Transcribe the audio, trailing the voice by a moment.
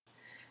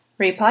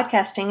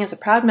Repodcasting is a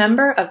proud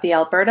member of the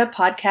Alberta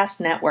Podcast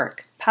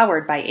Network,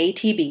 powered by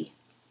ATB.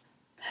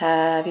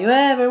 Have you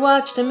ever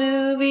watched a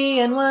movie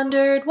and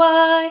wondered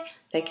why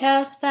they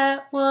cast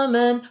that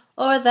woman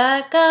or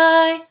that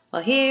guy?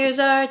 Well, here's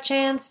our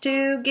chance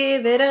to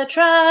give it a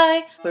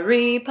try. We're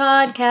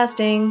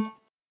Repodcasting.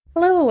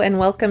 Hello, and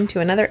welcome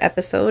to another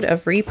episode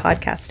of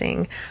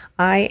Repodcasting.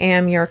 I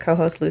am your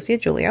co-host, Lucia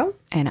Julio.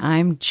 And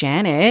I'm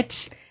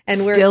Janet.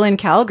 And we're still in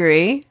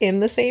Calgary. In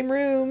the same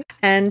room.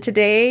 And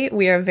today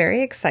we are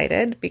very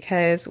excited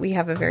because we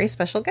have a very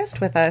special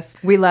guest with us.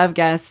 We love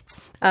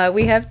guests.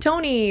 We have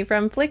Tony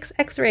from Flix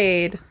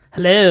X-Rayed.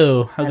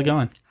 Hello. How's it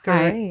going?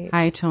 Great.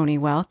 Hi, Tony.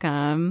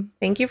 Welcome.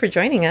 Thank you for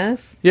joining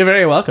us. You're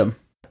very welcome.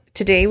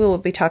 Today we will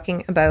be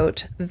talking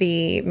about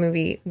the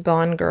movie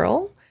Gone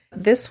Girl.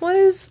 This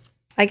was,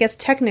 I guess,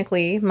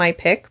 technically my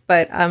pick,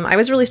 but I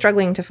was really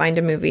struggling to find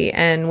a movie.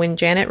 And when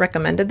Janet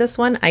recommended this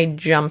one, I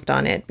jumped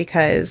on it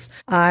because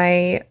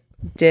I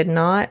did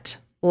not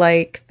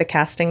like the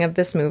casting of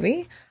this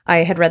movie. I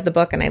had read the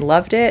book and I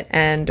loved it.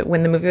 And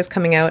when the movie was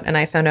coming out and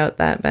I found out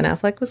that Ben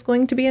Affleck was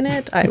going to be in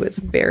it, I was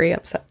very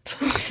upset.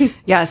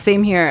 Yeah,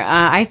 same here.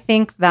 I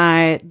think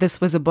that this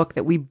was a book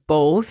that we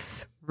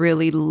both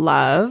really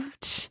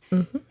loved.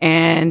 Mm-hmm.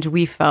 And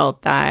we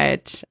felt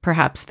that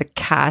perhaps the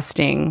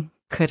casting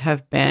could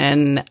have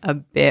been a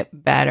bit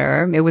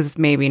better. It was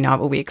maybe not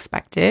what we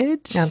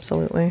expected.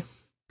 Absolutely.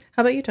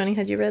 How about you, Tony?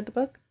 Had you read the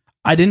book?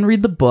 I didn't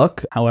read the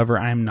book. However,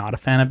 I'm not a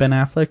fan of Ben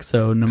Affleck.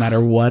 So no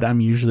matter what,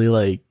 I'm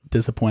usually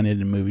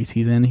disappointed in movies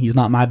he's in. He's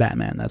not my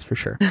Batman, that's for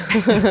sure.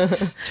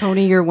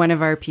 Tony, you're one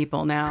of our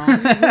people now.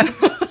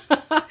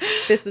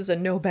 This is a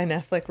no Ben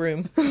Affleck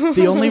room.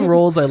 The only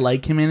roles I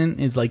like him in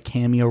is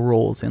cameo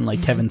roles in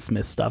Kevin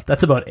Smith stuff.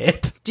 That's about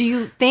it. Do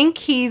you think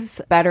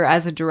he's better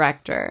as a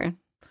director?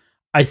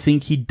 I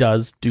think he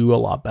does do a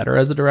lot better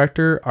as a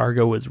director.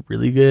 Argo was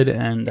really good.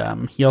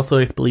 And he also,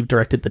 I believe,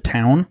 directed The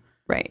Town.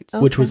 Right.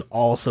 Which was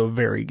also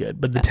very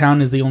good. But The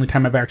Town is the only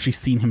time I've actually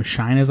seen him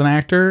shine as an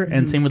actor.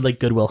 And same with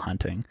Good Will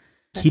Hunting.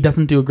 He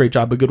doesn't do a great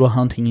job of Good Will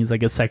Hunting. He's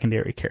a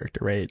secondary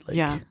character, right?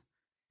 Yeah.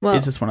 Well,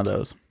 it's just one of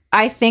those.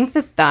 I think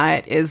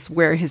that is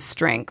where his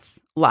strength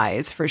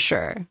lies for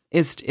sure,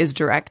 is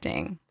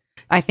directing.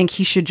 I think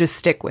he should just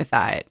stick with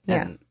that.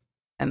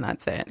 And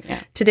that's it.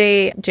 Yeah.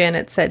 Today,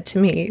 Janet said to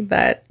me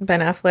that Ben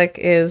Affleck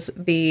is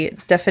the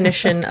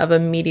definition of a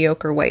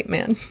mediocre white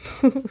man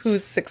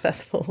who's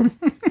successful.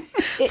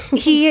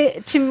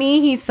 To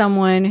me, he's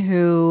someone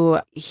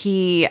who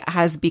he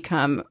has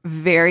become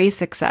very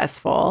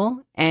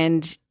successful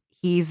and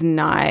he's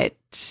not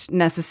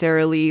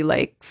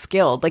necessarily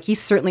skilled.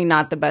 He's certainly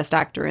not the best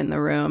actor in the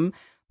room,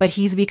 but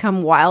he's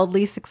become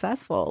wildly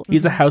successful.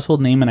 He's a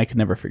household name and I could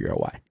never figure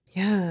out why.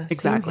 Yeah,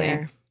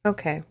 exactly.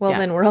 Okay, well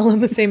then we're all on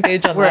the same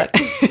page on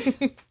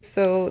that.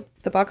 So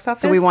the box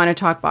office? So we want to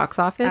talk box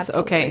office?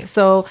 Absolutely. Okay,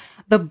 so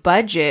the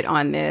budget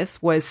on this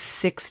was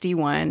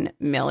 $61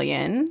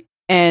 million,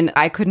 and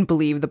I couldn't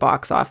believe the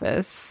box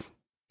office.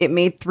 It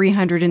made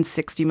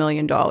 $360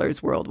 million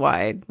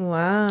worldwide.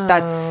 Wow.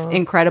 That's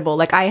incredible.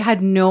 I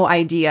had no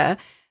idea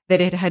that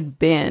it had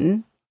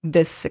been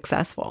this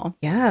successful.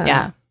 Yeah.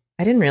 Yeah.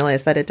 I didn't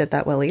realize that it did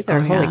that well either.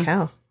 Oh, Holy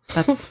cow.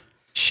 That's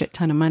shit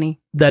ton of money.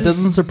 That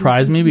doesn't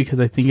surprise me because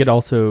I think it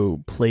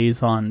also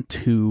plays on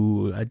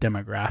two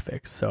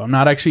demographics. So I'm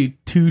not actually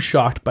too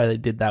shocked by that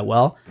it did that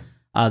well.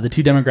 The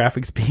two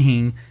demographics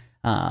being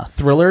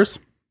thrillers,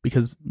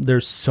 because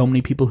there's so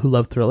many people who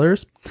love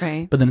thrillers.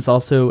 Right. But then it's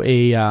also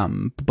a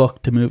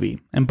book to movie.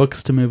 And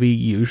books to movie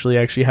usually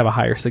actually have a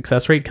higher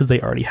success rate because they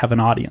already have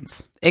an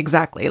audience.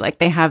 Exactly.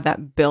 They have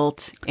that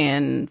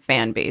built-in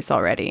fan base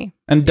already.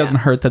 And it doesn't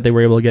hurt that they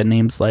were able to get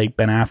names like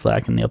Ben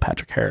Affleck and Neil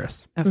Patrick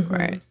Harris. Of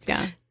course,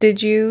 yeah.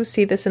 Did you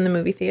see this in the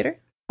movie theater?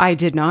 I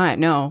did not,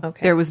 no.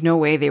 Okay. There was no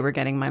way they were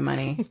getting my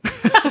money.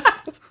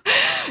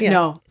 Yeah.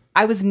 No.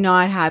 I was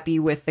not happy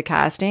with the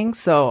casting,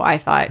 so I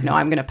thought, no,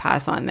 I'm going to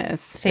pass on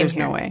this. There's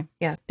no way.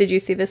 Yeah. Did you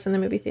see this in the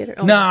movie theater?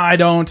 Oh, no, I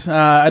don't.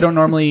 I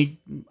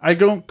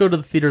don't go to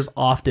the theaters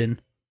often,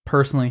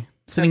 personally.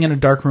 Sitting in a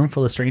dark room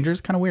full of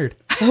strangers, kind of weird.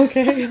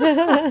 Okay.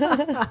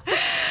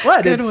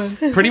 What? It's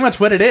pretty much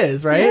what it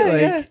is, right?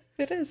 Yeah,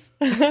 it is.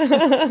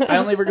 I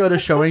only ever go to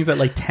showings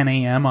at 10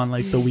 a.m. on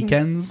the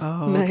weekends.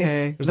 Oh, Nice.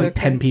 okay. There's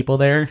 10 people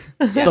there.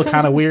 Still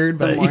kind of weird,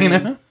 but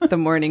The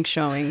morning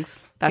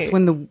showings. That's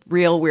when the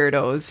real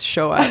weirdos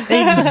show up.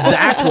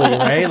 Exactly,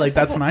 right?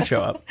 That's when I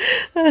show up.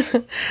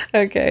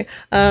 Okay.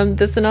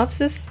 The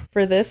synopsis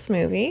for this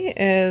movie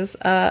is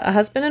a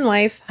husband and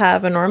wife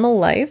have a normal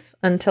life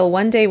until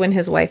one day when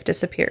his wife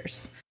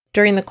disappears.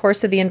 During the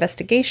course of the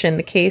investigation,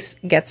 the case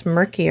gets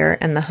murkier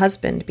and the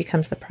husband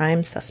becomes the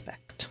prime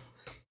suspect.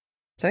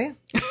 So yeah,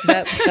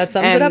 that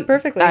sums it up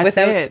perfectly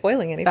without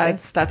spoiling anything.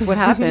 That's what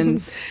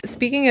happens.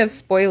 Speaking of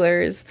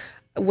spoilers,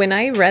 when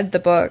I read the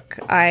book,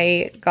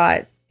 I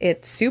got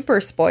it super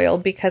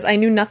spoiled because I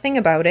knew nothing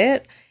about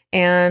it.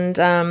 And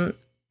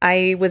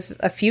I was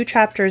a few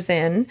chapters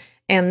in,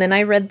 and then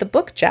I read the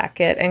book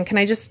jacket. And can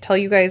I just tell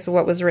you guys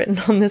what was written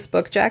on this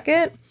book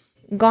jacket?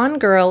 Gone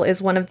Girl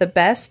is one of the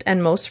best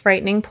and most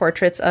frightening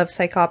portraits of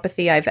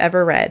psychopathy I've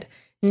ever read.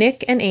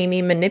 Nick and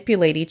Amy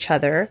manipulate each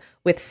other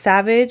with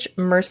savage,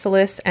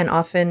 merciless, and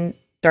often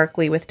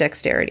darkly with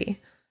dexterity.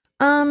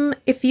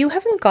 If you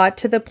haven't got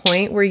to the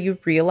point where you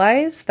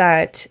realize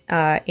that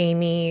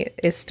Amy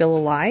is still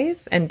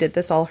alive and did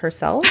this all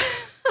herself,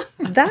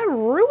 that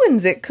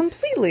ruins it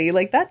completely.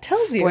 Like, that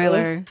tells you.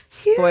 Spoiler.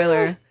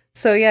 Yeah.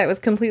 So yeah, it was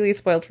completely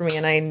spoiled for me,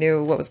 and I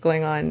knew what was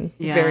going on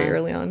very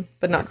early on,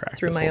 but not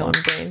through my own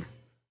brain.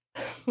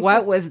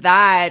 What was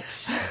that?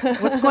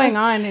 What's going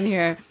on in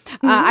here?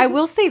 I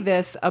will say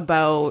this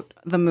about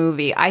the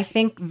movie. I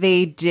think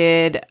they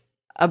did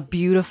a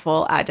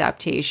beautiful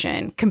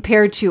adaptation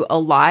compared to a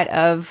lot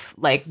of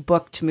like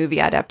book to movie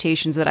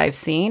adaptations that I've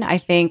seen. I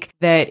think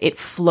that it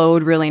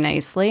flowed really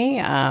nicely.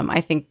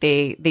 I think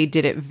they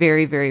did it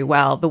very, very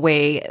well. The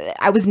way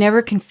I was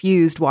never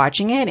confused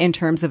watching it in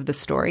terms of the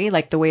story,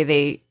 like the way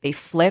they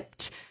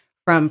flipped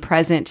from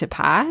present to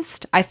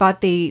past. I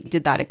thought they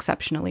did that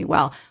exceptionally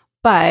well.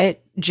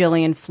 But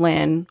Gillian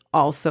Flynn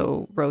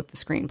also wrote the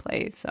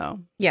screenplay. So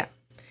yeah.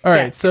 All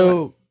right.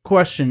 So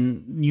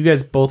question, you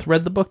guys both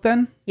read the book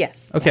then?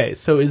 Yes. Okay, yes.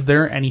 So is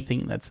there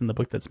anything that's in the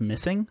book that's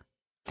missing?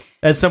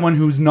 As someone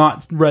who's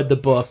not read the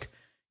book,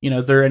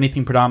 is there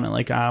anything predominant?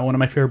 Like one of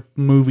my favorite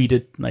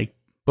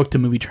book to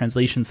movie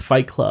translations,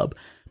 Fight Club.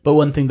 But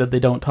one thing that they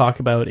don't talk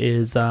about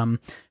is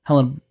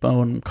Helen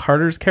Bonham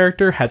Carter's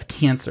character has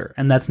cancer,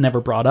 and that's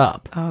never brought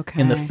up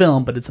in the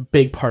film, but it's a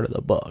big part of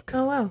the book.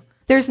 Oh, wow.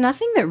 There's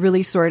nothing that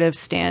really sort of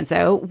stands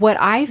out. What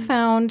I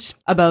found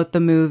about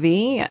the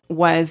movie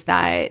was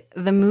that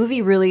the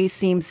movie really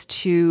seems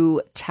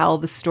to tell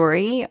the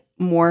story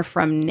more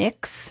from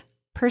Nick's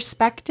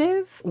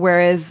perspective,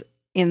 whereas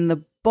in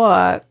the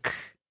book,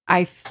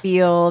 I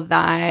feel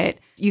that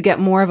you get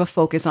more of a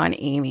focus on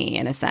Amy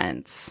in a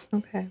sense.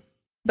 Okay.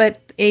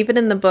 But even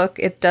in the book,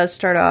 it does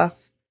start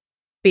off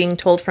being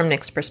told from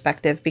Nick's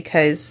perspective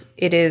because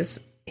it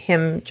is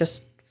him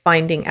just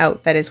finding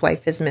out that his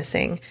wife is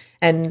missing,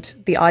 and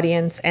the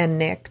audience and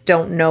Nick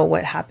don't know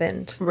what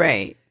happened.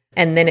 Right.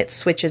 And then it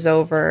switches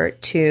over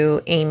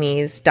to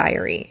Amy's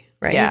diary,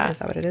 right? Yeah. Is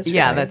that what it is?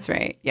 Yeah, that's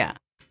right. Yeah.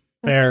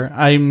 Fair.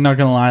 I'm not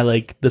going to lie,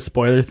 like the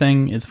spoiler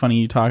thing, it's funny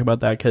you talk about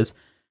that because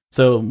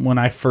so when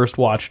I first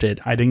watched it,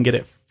 I didn't get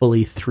it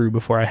fully through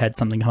before I had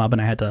something come up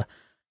and I had to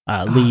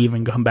leave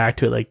and come back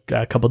to it like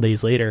a couple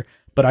days later.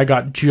 But I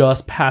got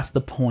just past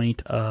the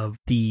point of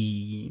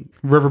the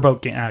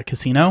Riverboat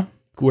Casino,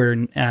 where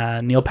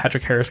Neil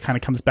Patrick Harris kind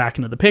of comes back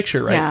into the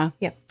picture, right?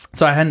 Yeah.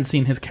 So I hadn't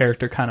seen his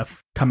character kind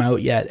of come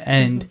out yet,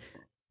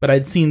 but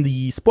I'd seen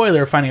the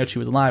spoiler, finding out she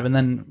was alive, and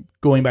then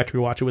going back to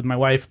rewatch it with my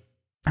wife.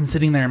 I'm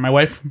sitting there, and my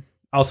wife,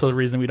 also the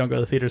reason we don't go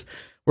to the theaters,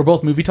 we're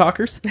both movie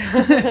talkers,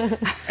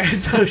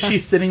 and so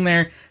she's sitting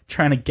there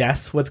trying to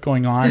guess what's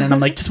going on, and I'm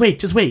like, just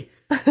wait.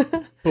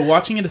 But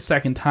watching it a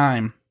second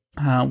time,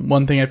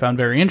 one thing I found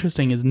very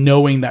interesting is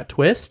knowing that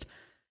twist,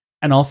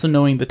 and also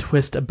knowing the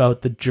twist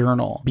about the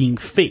journal being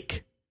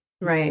fake.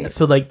 Right.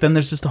 So like then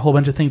there's just a whole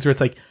bunch of things where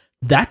it's like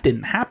that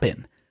didn't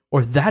happen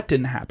or that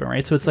didn't happen,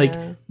 right? So it's like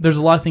there's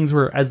a lot of things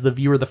where as the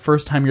viewer the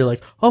first time you're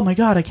like, "Oh my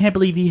god, I can't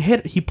believe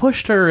he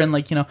pushed her," and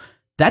like,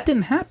 that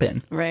didn't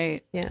happen.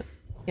 Right. Yeah.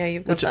 Yeah,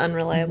 you've got the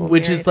unreliable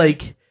which is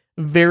like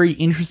very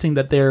interesting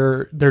that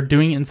they're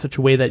doing it in such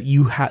a way that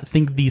you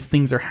think these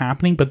things are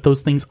happening, but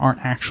those things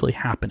aren't actually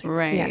happening.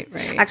 Right.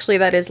 Actually,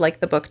 that is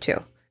like the book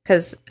too,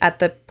 because at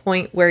the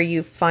point where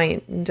you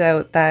find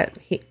out that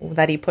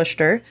he pushed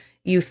her,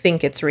 you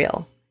think it's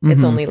real.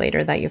 It's only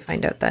later that you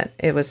find out that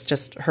it was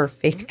just her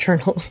fake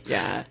journal.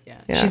 Yeah.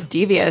 She's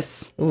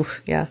devious. Ooh,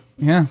 yeah.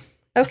 Yeah.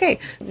 Okay,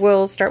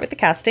 we'll start with the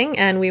casting,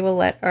 and we will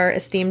let our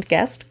esteemed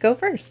guest go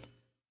first.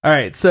 All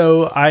right,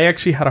 so I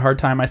actually had a hard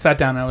time. I sat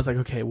down and I was like,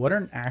 okay, what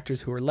are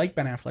actors who are like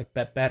Ben Affleck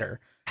but better?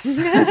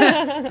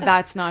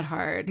 That's not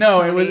hard. No,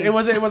 Tony. it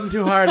wasn't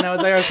too hard, and I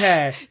was like,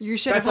 okay, you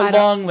should. That's a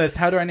long list.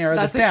 How do I narrow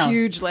this down? That's a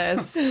huge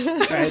list.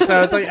 Right, so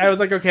I was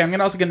like, okay,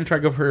 I'm also going to try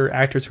to go for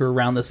actors who are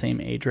around the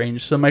same age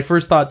range. So my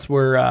first thoughts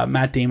were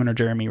Matt Damon or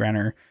Jeremy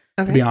Renner,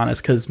 to be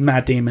honest, because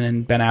Matt Damon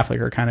and Ben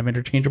Affleck are kind of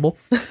interchangeable.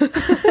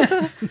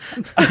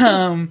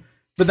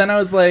 But then I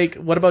was like,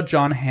 what about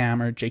John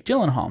Hamm or Jake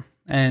Gyllenhaal?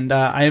 And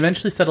I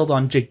eventually settled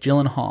on Jake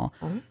Gyllenhaal.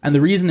 And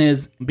the reason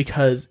is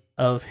because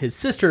of his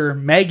sister,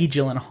 Maggie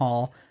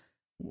Gyllenhaal,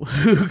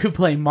 who could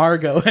play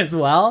Margot as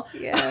well.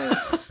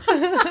 Yes.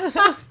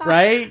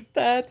 Right?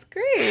 That's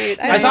great.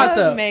 I thought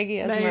so. Maggie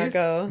as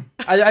Margot.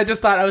 I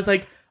just thought, I was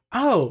like,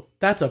 oh,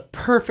 that's a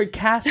perfect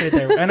cast right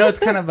there. I know it's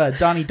kind of a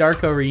Donnie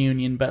Darko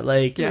reunion, but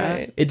like,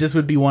 it just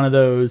would be one of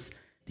those.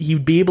 He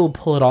would be able to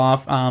pull it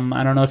off.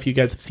 I don't know if you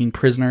guys have seen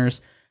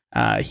Prisoners.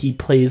 He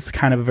plays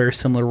kind of a very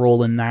similar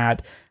role in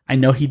that. I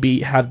know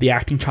he'd have the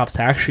acting chops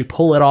to actually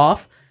pull it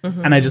off.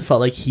 And I just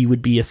felt like he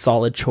would be a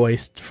solid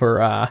choice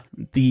for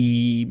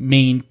the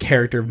main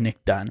character of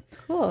Nick Dunn.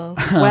 Cool.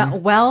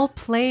 Well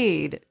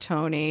played,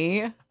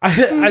 Tony.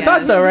 I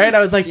thought so, right?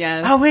 I was like,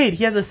 oh wait,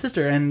 he has a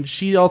sister, and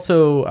she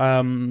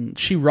also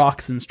she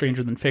rocks in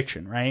Stranger Than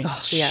Fiction, right?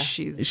 Yeah,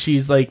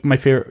 she's like my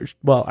favorite.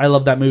 Well, I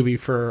love that movie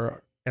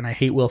for and I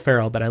hate Will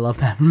Ferrell, but I love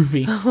that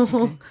movie.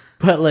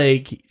 But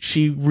like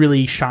she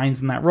really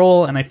shines in that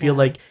role, and I feel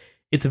like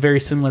it's a very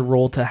similar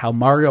role to how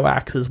Margot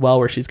acts as well,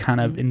 where she's kind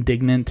of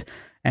indignant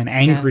and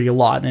angry a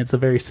lot, and it's a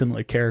very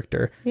similar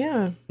character.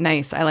 Yeah.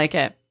 Nice. I like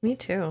it. Me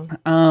too.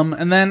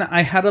 And then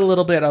I had a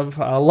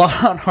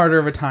lot harder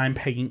of a time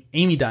pegging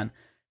Amy Dunn,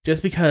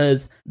 just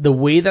because the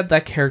way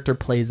that character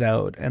plays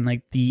out, and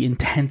like the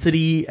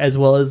intensity as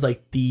well as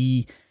like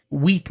the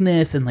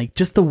weakness, and like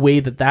just the way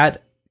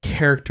that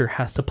character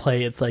has to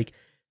play, it's like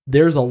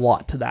there's a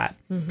lot to that.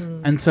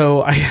 And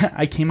so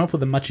I came up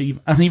with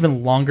an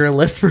even longer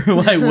list for who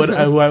I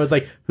was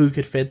like, who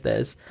could fit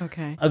this.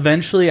 Okay.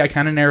 Eventually I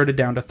kind of narrowed it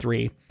down to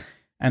 3.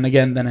 And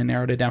again, then I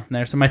narrowed it down from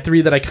there. So my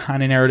 3 that I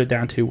kind of narrowed it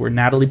down to were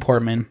Natalie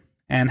Portman,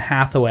 Anne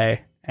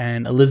Hathaway,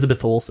 and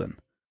Elizabeth Olsen.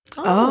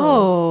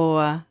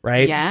 Oh.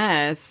 Right?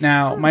 Yes.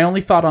 Now, my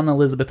only thought on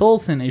Elizabeth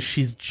Olsen is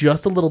she's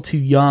just a little too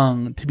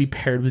young to be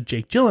paired with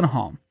Jake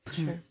Gyllenhaal.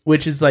 Sure.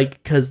 Which is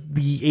like, because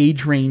the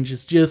age range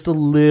is just a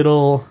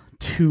little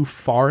too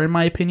far, in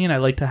my opinion. I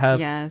like to have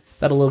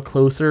that a little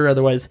closer.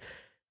 Otherwise,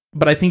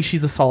 but I think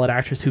she's a solid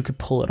actress who could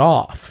pull it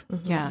off.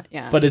 Yeah,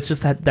 yeah. But it's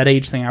just that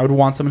age thing. I would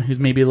want someone who's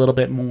maybe a little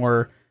bit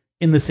more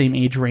in the same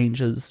age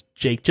range as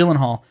Jake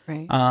Gyllenhaal.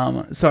 Right.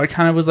 So I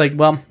kind of was like,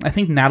 well, I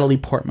think Natalie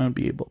Portman would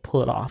be able to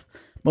pull it off.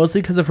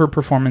 Mostly because of her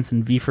performance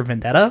in V for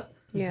Vendetta.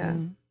 Yeah.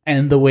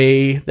 And the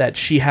way that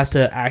she has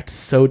to act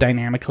so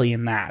dynamically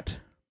in that.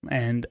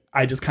 And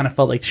I just kind of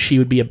felt like she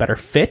would be a better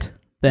fit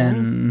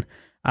than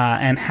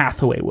Anne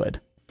Hathaway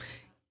would.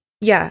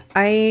 Yeah,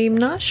 I'm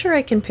not sure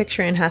I can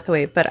picture Anne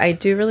Hathaway, but I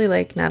do really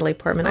like Natalie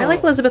Portman. I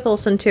like Elizabeth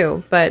Olsen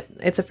too, but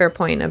it's a fair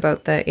point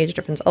about the age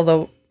difference,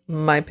 although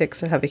my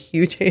picks have a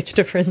huge age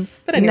difference.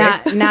 But anyway.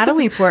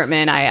 Natalie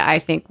Portman, I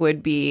think,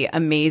 would be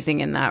amazing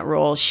in that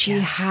role.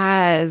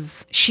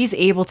 She's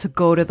able to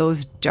go to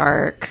those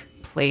dark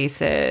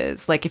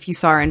places. Like if you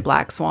saw her in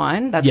Black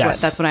Swan, that's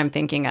what I'm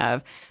thinking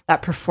of.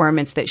 That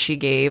performance that she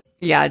gave.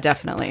 Yeah,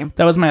 definitely.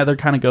 That was my other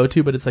kind of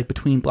go-to, but it's like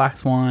between Black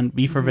Swan,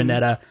 V for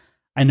Vendetta.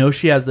 I know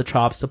she has the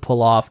chops to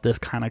pull off this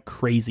kind of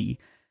crazy,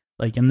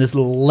 like in this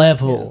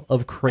level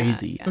of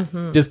crazy,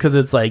 just because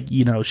it's like,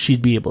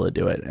 she'd be able to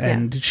do it.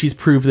 And she's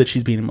proved that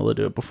she's been able to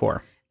do it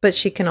before. But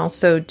she can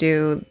also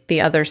do the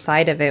other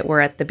side of it,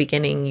 where at the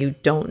beginning you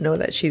don't know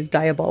that she's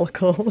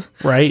diabolical.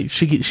 Right?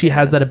 She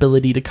has that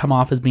ability to come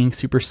off as being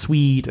super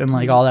sweet and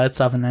like all that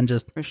stuff, and then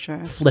just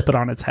flip it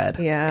on its head.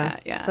 Yeah.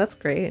 That's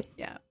great.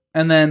 Yeah.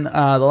 And then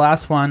the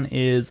last one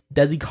is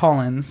Desi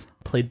Collins,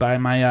 played by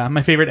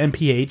my favorite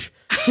NPH,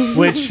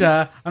 which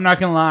I'm not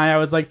gonna lie, I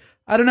was like,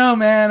 I don't know,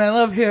 man, I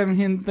love him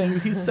in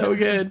things, he's so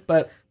good.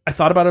 But I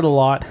thought about it a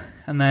lot,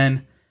 and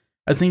then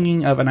I was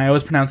thinking of, and I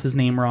always pronounce his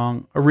name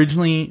wrong,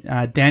 originally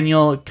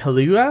Daniel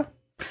Kaluuya.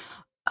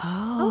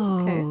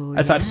 Oh, okay.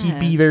 I thought he'd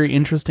be very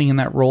interesting in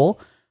that role,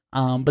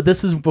 but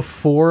this is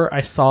before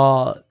I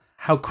saw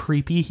how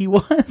creepy he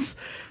was,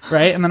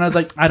 right? And then I was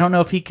like, I don't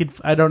know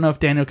if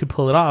Daniel could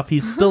pull it off.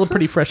 He's still a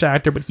pretty fresh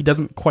actor, but he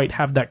doesn't quite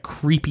have that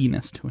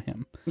creepiness to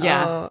him.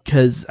 Yeah.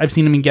 Because I've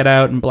seen him in Get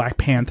Out and Black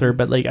Panther,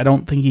 but like I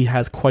don't think he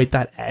has quite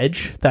that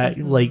edge, that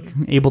like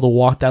able to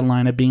walk that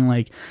line of being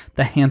like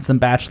the handsome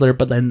bachelor,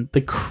 but then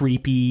the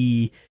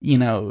creepy,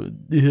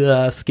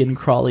 skin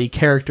crawly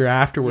character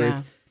afterwards.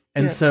 Yeah.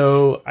 And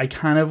so I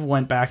kind of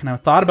went back and I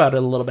thought about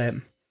it a little bit,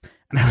 and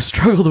I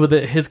struggled with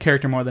his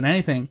character more than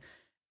anything.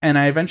 And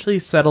I eventually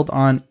settled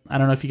on, I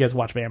don't know if you guys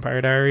watch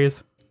Vampire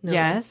Diaries. No.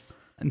 Yes.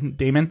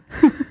 Damon,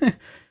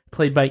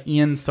 played by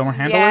Ian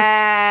Somerhalder.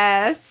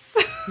 Yes.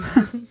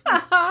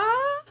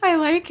 I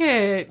like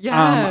it.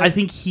 Yeah. I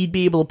think he'd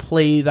be able to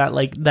play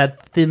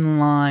that thin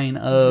line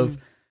of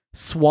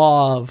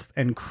suave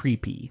and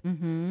creepy.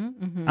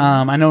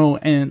 I know,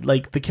 and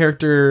like the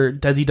character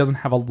Desi doesn't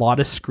have a lot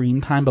of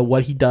screen time, but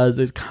what he does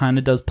is kind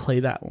of does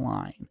play that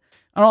line.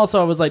 And also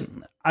I was like,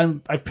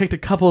 I've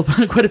picked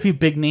quite a few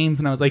big names,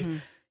 and I was like,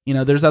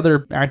 there's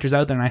other actors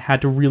out there, and I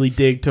had to really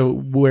dig to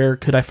where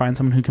could I find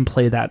someone who can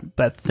play that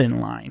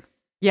thin line.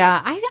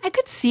 Yeah, I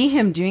could see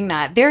him doing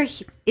that. There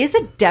is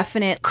a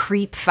definite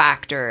creep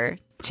factor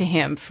to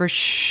him for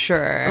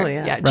sure. Oh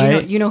yeah.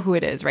 Do you know who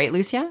it is, right,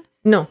 Lucia?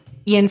 No.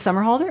 Ian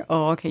Somerhalder?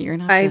 Oh, okay, you're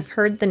not. I've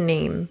heard the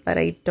name, but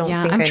I don't think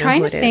I know I'm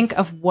trying who to it think is.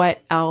 of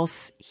what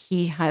else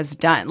he has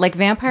done. Like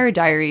Vampire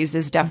Diaries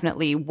is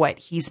definitely what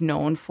he's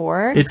known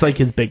for. It's like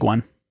his big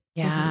one.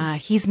 Yeah,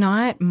 he's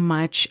not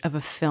much of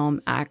a film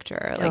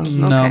actor. Like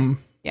he's okay.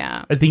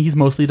 I think he's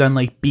mostly done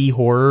like B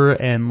horror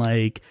and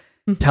like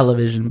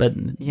television, but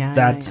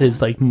that's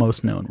his like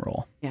most known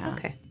role. Yeah.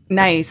 Okay.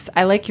 Nice.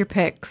 I like your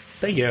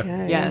picks. Thank you.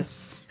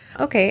 Yes.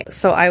 Okay,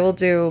 so I will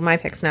do my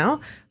picks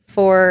now.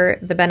 For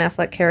the Ben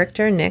Affleck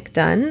character, Nick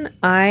Dunn,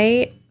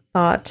 I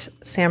thought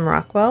Sam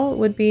Rockwell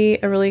would be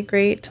a really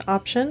great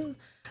option.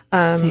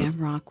 Sam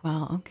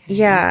Rockwell. Okay.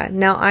 Yeah.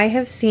 Now, I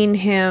have seen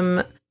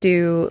him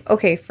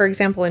for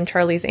example, in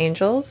Charlie's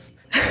Angels.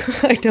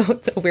 I know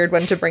it's a weird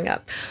one to bring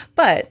up,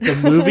 but... The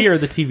movie or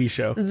the TV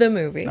show? The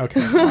movie.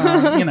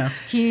 Okay.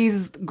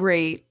 He's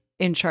great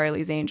in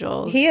Charlie's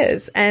Angels. He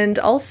is. And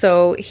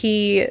also,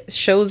 he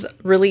shows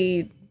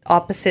really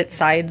opposite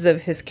sides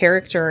of his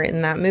character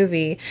in that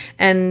movie.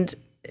 And,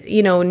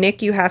 you know,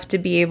 Nick, you have to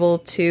be able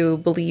to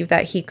believe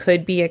that he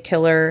could be a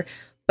killer,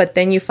 but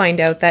then you find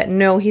out that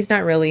no, he's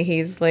not really.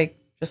 He's like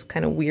just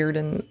kind of weird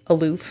and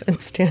aloof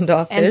and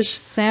standoffish. And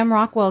Sam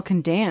Rockwell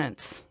can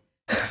dance.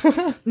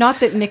 Not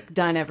that Nick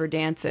Dunn ever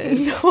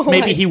dances. No,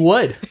 Maybe he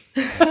would.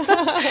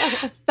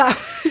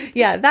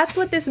 Yeah, that's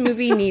what this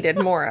movie needed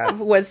more of,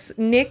 was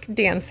Nick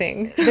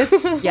dancing.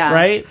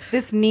 Right?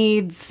 This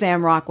needs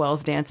Sam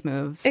Rockwell's dance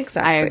moves.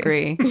 Exactly. I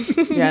agree.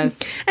 Yes.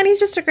 And he's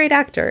just a great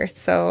actor.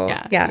 So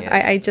Yeah,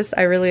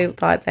 I really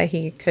thought that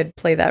he could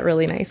play that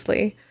really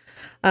nicely.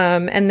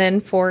 And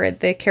then for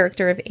the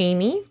character of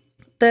Amy,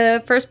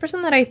 the first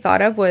person that I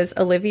thought of was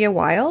Olivia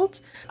Wilde.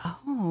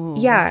 Oh.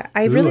 Yeah,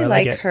 I really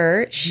like like it.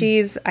 her.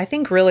 She's, I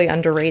think, really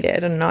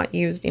underrated and not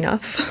used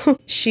enough.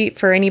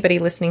 For anybody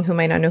listening who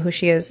might not know who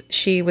she is,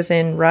 she was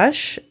in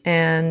Rush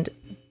and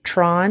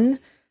Tron,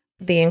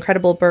 The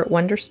Incredible Burt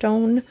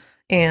Wonderstone,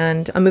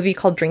 and a movie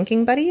called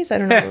Drinking Buddies. I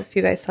don't know if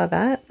you guys saw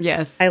that.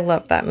 Yes. I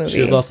love that movie.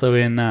 She was also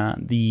in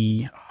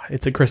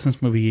it's a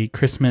Christmas movie,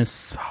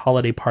 Christmas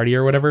Holiday Party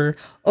or whatever.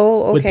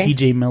 Oh, okay. With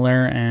TJ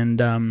Miller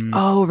and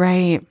Oh,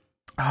 right.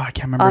 I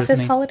can't remember his Office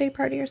name. Holiday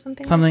Party or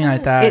something. Something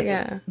like that.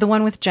 Yeah. The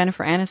one with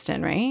Jennifer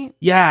Aniston, right?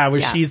 Yeah, where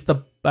Yeah. she's the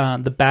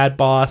bad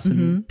boss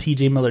and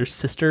TJ Miller's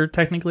sister,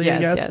 technically, I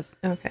guess. Yes.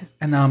 Okay.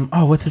 And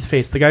what's his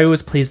face? The guy who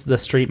always plays the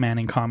straight man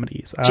in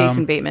comedies.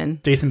 Jason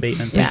Bateman. Jason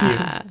Bateman. Thank you.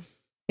 Yeah.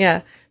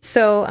 Yeah.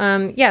 So,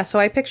 so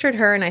I pictured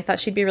her and I thought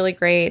she'd be really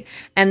great.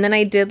 And then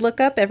I did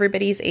look up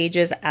everybody's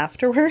ages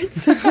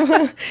afterwards.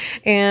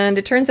 And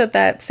it turns out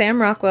that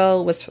Sam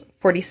Rockwell was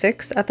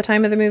 46 at the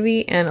time of the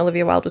movie and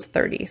Olivia Wilde was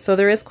 30. So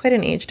there is quite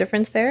an age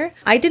difference there.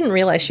 I didn't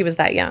realize she was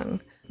that young.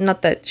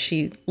 Not that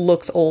she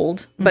looks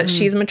old, but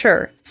she's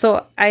mature.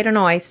 So I don't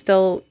know. I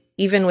still,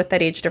 even with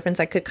that age difference,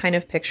 I could kind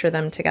of picture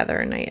them together.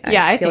 And I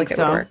I feel think like it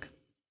so. would work.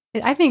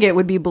 I think it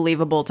would be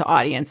believable to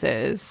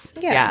audiences.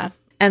 Yeah.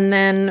 And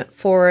then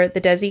for the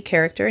Desi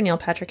character, Neil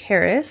Patrick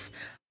Harris,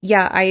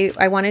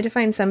 I wanted to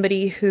find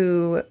somebody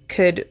who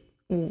could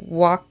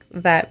walk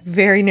that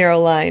very narrow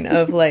line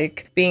of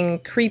like being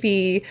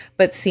creepy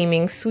but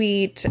seeming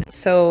sweet.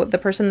 So the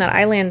person that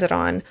I landed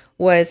on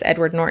was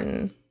Edward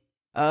Norton.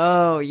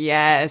 Oh,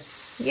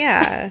 yes.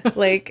 Yeah,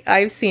 like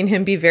I've seen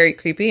him be very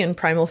creepy in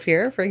Primal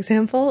Fear, for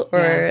example,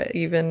 or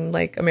even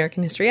like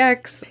American History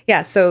X.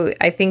 Yeah, so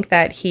I think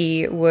that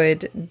he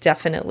would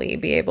definitely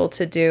be able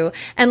to do.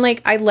 And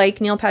like I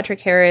like Neil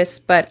Patrick Harris,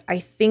 but I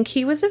think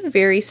he was a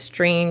very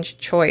strange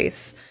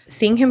choice.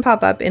 Seeing him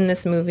pop up in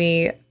this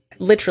movie,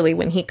 literally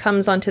when he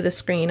comes onto the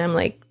screen, I'm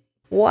like,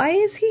 why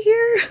is he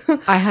here?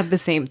 I had the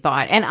same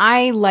thought. And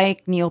I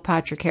like Neil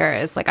Patrick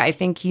Harris. Like, I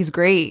think he's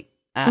great.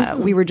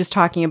 We were just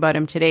talking about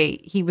him today.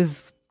 He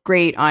was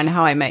great on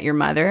How I Met Your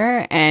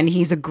Mother, and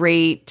he's a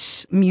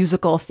great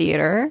musical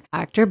theater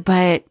actor.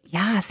 But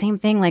yeah, same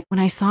thing. Like when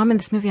I saw him in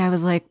this movie, I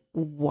was like,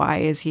 why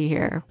is he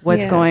here?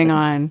 What's going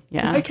on?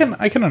 Yeah. I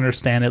can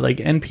understand it. Like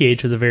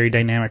NPH is a very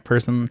dynamic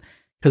person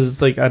because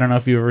it's like, I don't know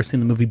if you've ever seen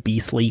the movie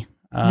Beastly,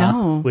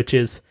 No. which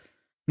is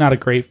not a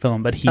great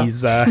film, but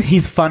he's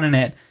fun in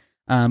it.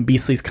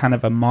 Beastly's kind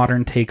of a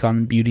modern take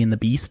on Beauty and the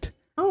Beast.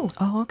 Oh,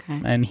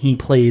 okay. And he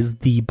plays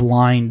the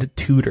blind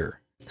tutor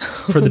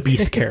for the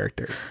Beast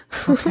character.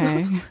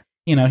 Okay.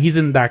 You know, he's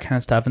in that kind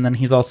of stuff. And then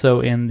he's also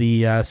in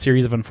the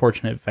series of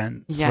unfortunate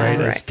events, Yeah.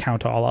 right? As Right.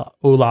 Count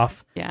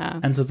Olaf. Yeah.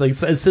 And so it's like,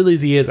 as silly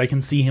as he is, I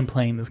can see him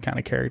playing this kind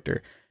of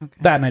character. Okay.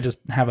 That and I just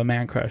have a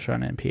man crush on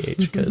NPH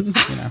because,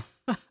 you know,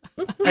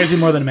 actually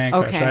more than a man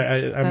crush.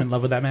 Okay. I'm in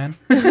love with that man.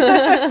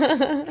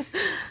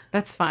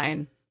 That's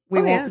fine. We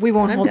Oh, won't. yeah. We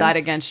won't I'm hold down. that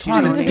against you.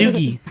 Come on, it's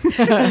Tony.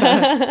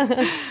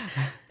 Doogie.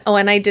 Oh,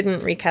 and I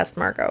didn't recast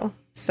Margot.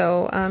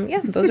 So,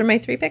 those are my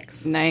 3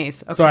 picks.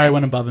 Nice. Okay. So I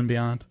went above and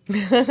beyond.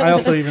 I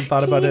also even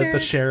thought about it, the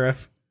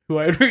sheriff, who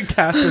I would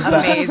recast as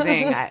that.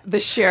 Amazing. The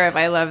sheriff.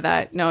 I love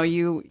that. No,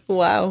 you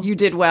Wow.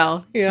 did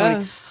well. Yeah.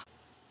 Tony.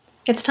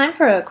 It's time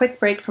for a quick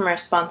break from our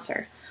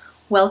sponsor.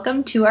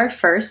 Welcome to our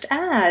first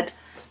ad.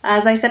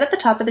 As I said at the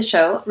top of the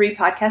show,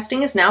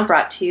 Repodcasting is now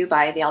brought to you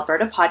by the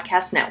Alberta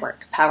Podcast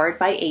Network, powered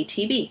by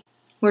ATB.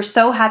 We're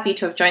so happy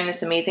to have joined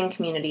this amazing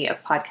community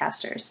of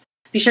podcasters.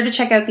 Be sure to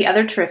check out the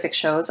other terrific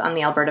shows on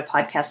the Alberta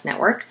Podcast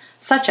Network,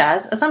 such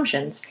as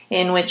Assumptions,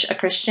 in which a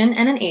Christian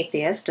and an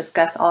atheist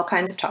discuss all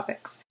kinds of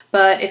topics.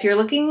 But if you're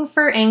looking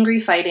for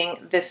angry fighting,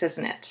 this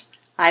isn't it.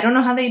 I don't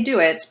know how they do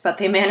it, but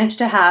they manage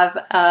to have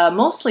a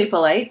mostly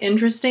polite,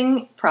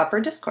 interesting, proper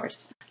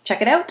discourse.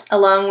 Check it out,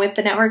 along with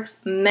the network's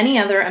many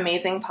other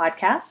amazing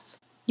podcasts.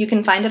 You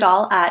can find it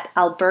all at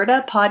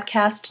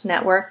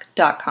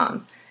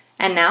albertapodcastnetwork.com.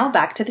 And now,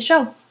 back to the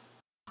show.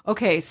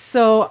 Okay,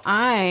 so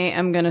I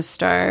am going to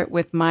start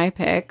with my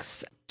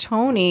picks.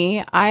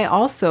 Tony, I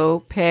also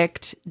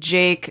picked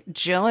Jake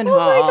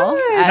Gyllenhaal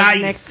as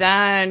Nice. Nick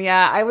Dunn.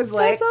 Yeah, I was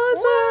like, That's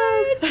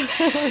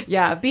awesome. what?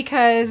 Yeah,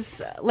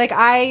 because like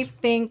I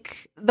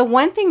think the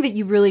one thing that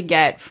you really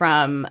get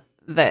from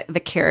the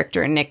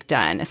character Nick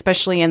Dunn,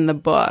 especially in the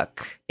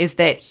book, is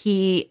that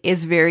he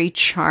is very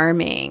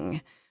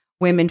charming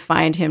women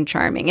find him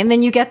charming. And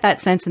then you get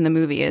that sense in the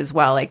movie as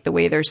well, like the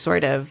way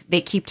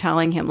they keep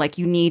telling him, like,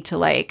 you need to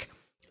like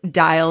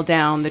dial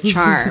down the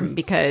charm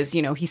because,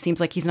 you know, he seems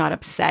like he's not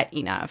upset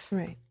enough.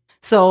 Right.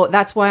 So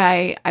that's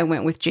why I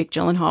went with Jake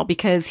Gyllenhaal,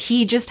 because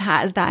he just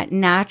has that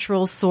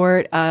natural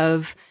sort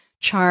of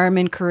charm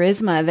and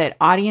charisma that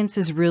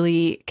audiences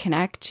really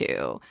connect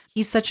to.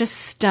 He's such a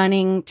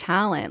stunning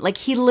talent. Like,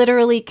 he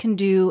literally can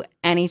do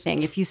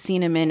anything. If you've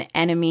seen him in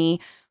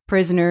Enemy,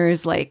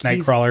 Prisoners, like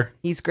Nightcrawler.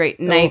 He's great.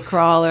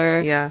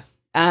 Nightcrawler. Yeah.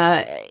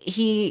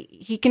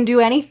 He can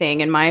do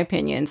anything, in my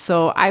opinion.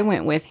 So I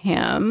went with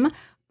him.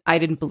 I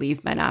didn't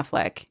believe Ben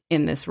Affleck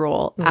in this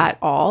role at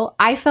all.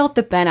 I felt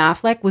that Ben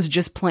Affleck was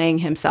just playing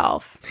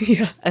himself,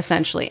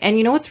 essentially. And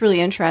you know what's really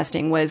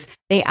interesting was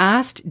they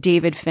asked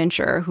David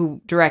Fincher,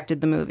 who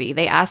directed the movie,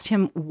 they asked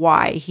him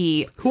why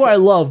he... Who I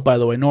love, by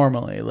the way,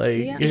 normally.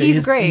 Like,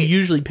 he's great. He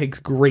usually picks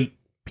great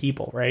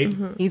people, right?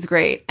 Mm-hmm. He's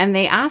great. And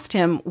they asked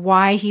him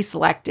why he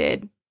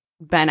selected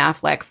Ben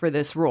Affleck for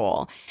this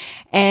role.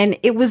 And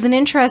it was an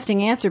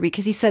interesting answer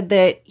because he said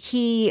that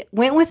he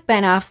went with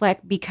Ben Affleck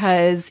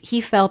because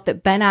he felt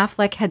that Ben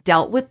Affleck had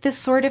dealt with this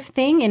sort of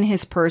thing in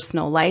his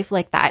personal life,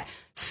 like that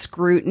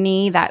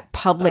scrutiny, that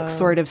public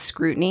sort of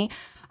scrutiny.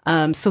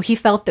 So he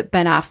felt that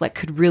Ben Affleck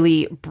could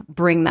really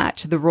bring that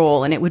to the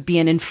role and it would be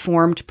an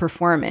informed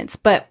performance.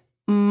 But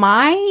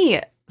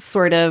my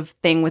sort of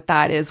thing with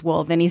that is,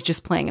 well, then he's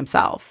just playing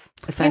himself,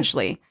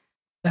 essentially.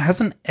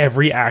 Hasn't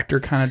every actor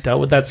kind of dealt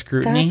with that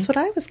scrutiny? That's what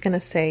I was going to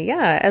say.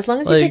 Yeah. As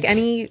long as you pick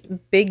any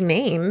big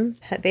name,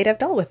 they'd have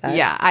dealt with that.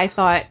 Yeah. I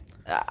thought...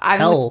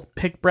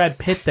 pick Brad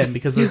Pitt then,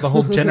 because there's the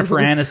whole Jennifer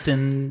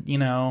Aniston, you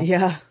know.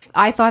 Yeah.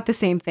 I thought the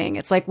same thing.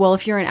 It's like, well,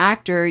 if you're an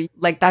actor,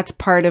 like that's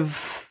part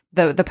of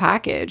the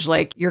package.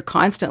 Like, you're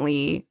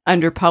constantly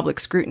under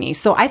public scrutiny.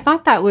 So I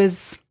thought that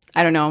was,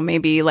 I don't know,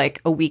 maybe like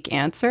a weak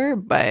answer,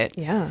 but...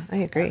 Yeah, I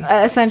agree.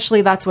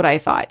 Essentially, that's what I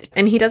thought.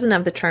 And he doesn't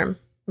have the charm.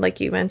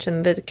 Like you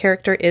mentioned, the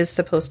character is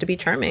supposed to be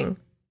charming.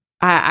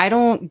 I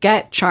don't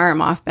get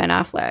charm off Ben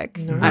Affleck.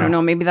 No. I don't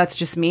know. Maybe that's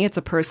just me. It's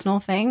a personal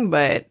thing,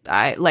 but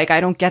I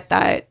don't get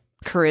that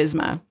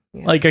charisma.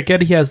 Yeah. Like, I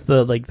get he has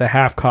the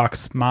half-cocked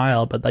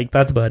smile, but like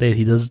that's about it.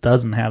 He just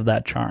doesn't have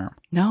that charm.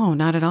 No,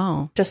 not at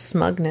all. Just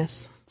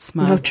smugness.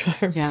 Smug. No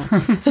charm. Yeah.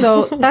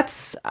 So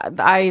that's,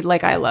 I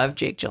love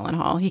Jake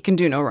Gyllenhaal. He can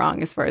do no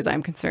wrong as far as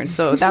I'm concerned.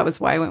 So that was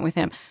why I went with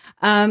him.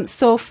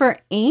 So for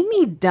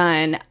Amy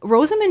Dunn,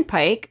 Rosamund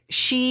Pike,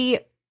 she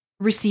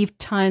received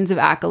tons of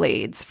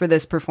accolades for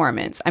this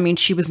performance. I mean,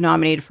 she was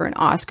nominated for an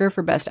Oscar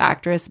for Best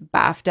Actress,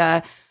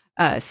 BAFTA,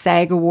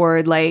 SAG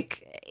Award.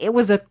 Like, it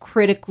was a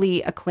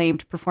critically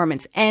acclaimed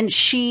performance. And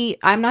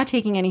I'm not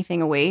taking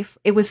anything away.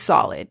 It was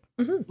solid.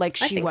 Mm-hmm. Like,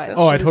 she was. So.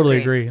 Oh, she I totally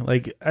was great. agree.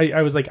 Like,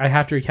 I was like, I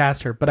have to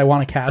recast her, but I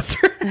want to cast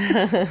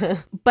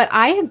her. But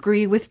I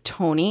agree with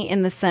Tony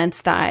in the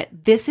sense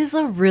that this is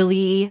a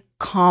really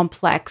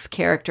complex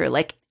character.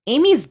 Like,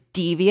 Amy's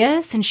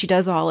devious and she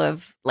does all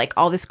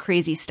this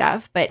crazy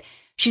stuff, but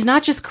she's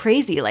not just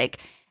crazy. Like,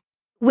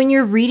 when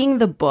you're reading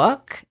the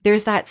book,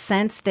 there's that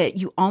sense that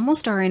you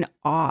almost are in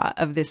awe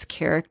of this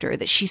character,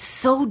 that she's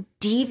so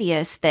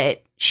devious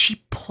that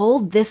she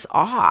pulled this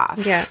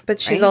off. Yeah, but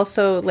she's right?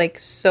 also like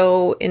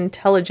so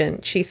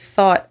intelligent. She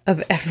thought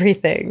of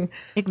everything.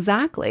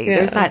 Exactly. Yeah.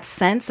 There's that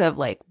sense of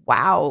like,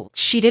 wow,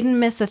 she didn't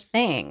miss a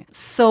thing.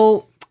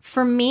 So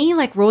for me,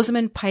 like,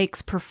 Rosamund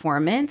Pike's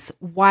performance,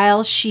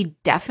 while she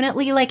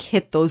definitely like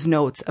hit those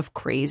notes of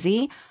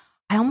crazy,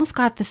 I almost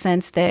got the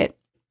sense that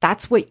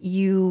that's what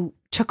you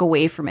took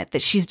away from it,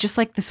 that she's just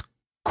like this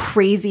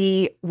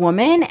crazy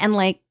woman and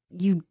like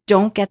you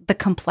don't get the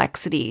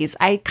complexities.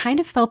 I kind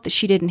of felt that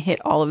she didn't hit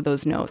all of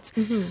those notes.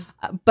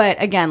 Mm-hmm.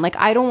 But again, like,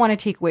 I don't want to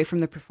take away from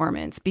the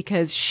performance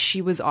because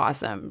she was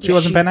awesome. She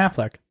wasn't Ben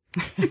Affleck.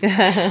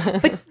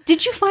 But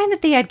did you find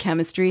that they had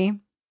chemistry?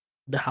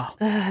 No.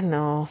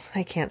 No,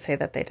 I can't say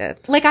that they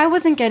did. Like, I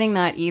wasn't getting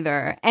that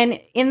either. And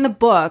in the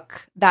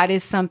book, that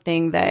is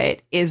something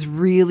that is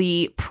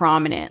really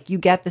prominent. You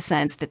get the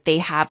sense that they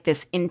have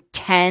this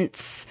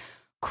intense,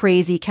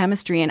 crazy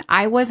chemistry. And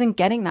I wasn't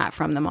getting that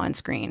from them on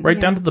screen. Right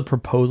down to the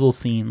proposal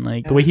scene.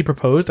 Like, the way he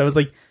proposed, I was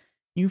like,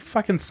 you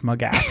fucking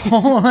smug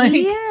asshole. Like,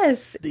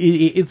 yes.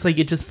 It's like,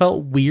 it just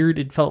felt weird.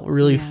 It felt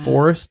really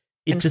forced.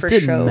 It And just for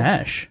didn't show.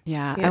 mesh.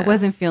 Yeah, I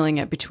wasn't feeling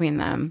it between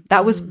them.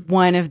 That was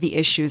one of the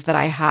issues that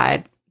I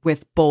had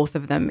with both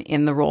of them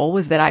in the role,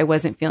 was that I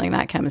wasn't feeling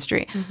that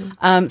chemistry.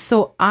 Mm-hmm.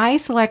 So I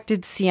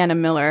selected Sienna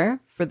Miller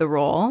for the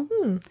role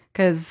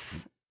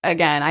because,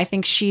 again, I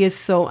think she is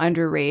so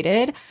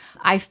underrated.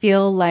 I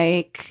feel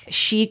like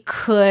she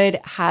could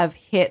have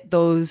hit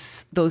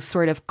those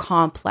sort of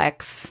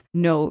complex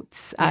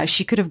notes.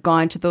 She could have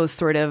gone to those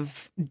sort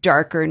of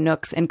darker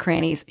nooks and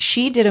crannies.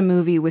 She did a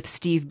movie with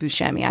Steve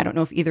Buscemi. I don't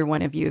know if either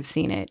one of you have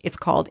seen it. It's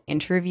called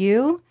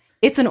Interview.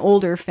 It's an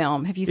older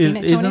film. Have you seen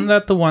it, Tony? Isn't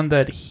that the one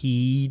that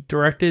he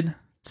directed?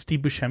 Steve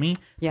Buscemi?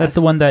 Yes. That's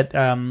the one that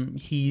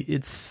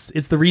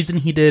it's the reason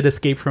he did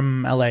Escape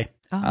from LA.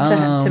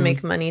 To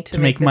make money to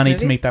make this money movie?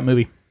 to make that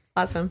movie.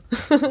 Awesome.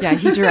 Yeah,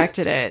 he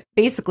directed it.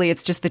 Basically,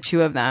 it's just the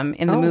two of them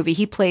in the movie.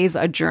 He plays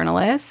a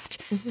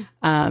journalist,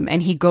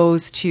 and he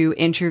goes to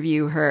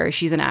interview her.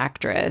 She's an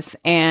actress.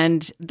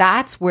 And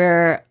that's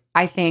where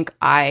I think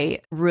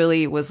I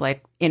really was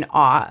like in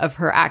awe of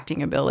her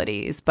acting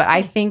abilities. But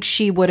I think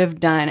she would have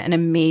done an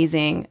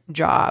amazing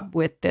job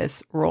with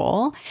this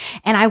role.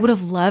 And I would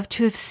have loved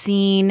to have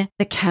seen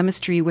the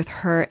chemistry with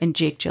her and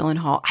Jake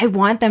Gyllenhaal. I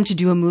want them to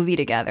do a movie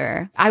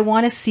together. I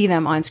want to see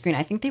them on screen.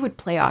 I think they would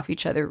play off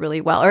each other really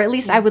well. Or at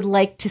least I would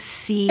like to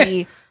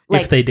see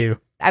if they do.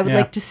 I would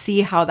like to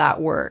see how that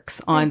works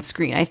on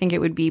screen. I think it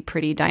would be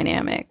pretty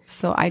dynamic.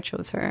 So I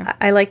chose her.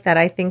 I like that.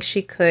 I think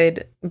she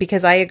could,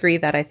 because I agree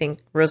that I think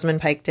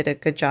Rosamund Pike did a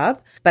good job,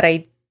 but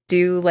I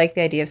do like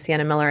the idea of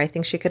Sienna Miller. I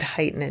think she could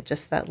heighten it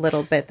just that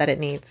little bit that it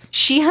needs.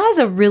 She has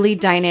a really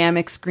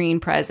dynamic screen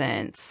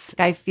presence.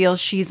 I feel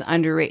she's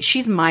underrated.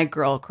 She's my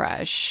girl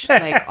crush,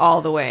 like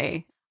all the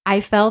way. I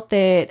felt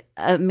that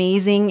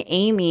Amazing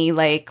Amy,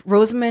 like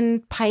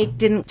Rosamund Pike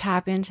didn't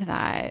tap into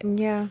that.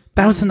 Yeah.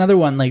 That was another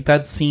one, like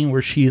that scene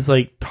where she's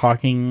like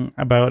talking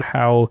about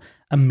how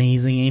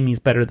Amazing Amy's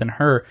better than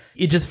her.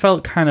 It just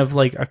felt kind of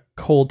like a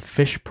cold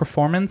fish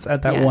performance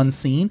at that one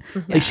scene.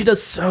 Like she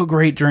does so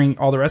great during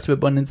all the rest of it,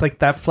 but it's like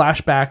that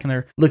flashback and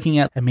they're looking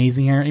at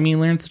Amazing Amy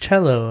learns the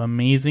cello,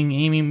 Amazing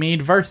Amy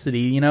made varsity.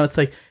 You know, it's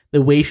like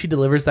the way she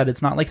delivers that,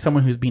 it's not like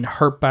someone who's been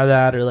hurt by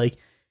that or like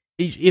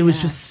it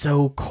was just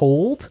so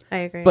cold. I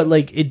agree. But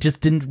like it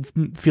just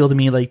didn't feel to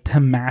me like to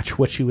match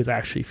what she was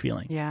actually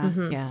feeling. Yeah.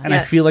 And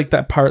I feel like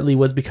that partly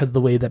was because of the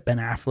way that Ben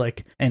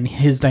Affleck and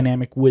his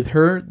dynamic with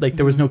her, like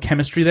there was no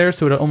chemistry there.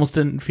 So it almost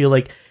didn't feel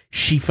like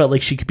she felt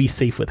like she could be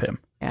safe with him.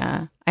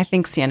 Yeah. I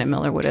think Sienna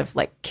Miller would have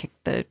like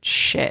kicked the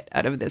shit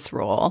out of this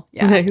role.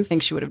 Yeah. Nice. I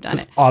think she would have done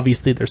it.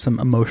 Obviously there's some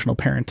emotional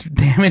parent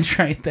damage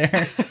right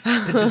there.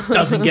 It just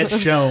doesn't get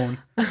shown.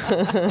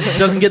 It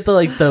doesn't get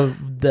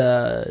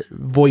the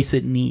voice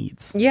it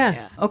needs.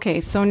 Yeah.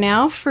 Okay, so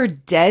now for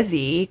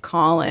Desi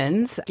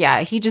Collins.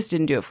 Yeah, he just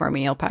didn't do it for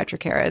me, Neil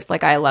Patrick Harris.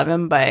 Like, I love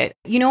him, but,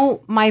 you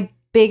know, my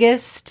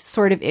biggest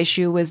sort of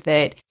issue was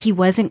that he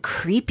wasn't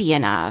creepy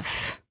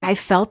enough. I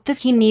felt that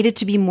he needed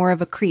to be more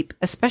of a creep,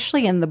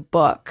 especially in the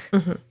book.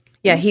 Mm-hmm.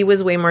 Yeah, he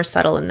was way more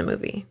subtle in the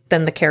movie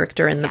than the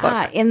character in the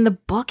book. In the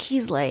book,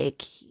 he's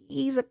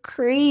a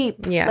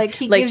creep. Yeah. Like,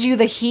 he gives you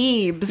the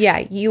heebs.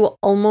 Yeah, you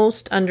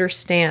almost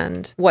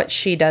understand what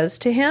she does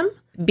to him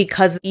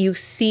because you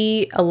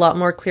see a lot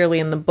more clearly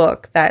in the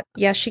book that,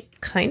 yeah, she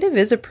kind of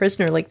is a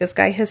prisoner. Like, this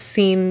guy has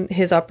seen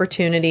his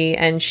opportunity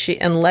and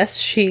unless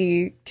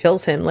she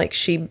kills him, like,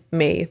 she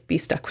may be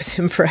stuck with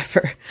him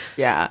forever.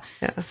 Yeah.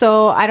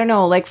 So, I don't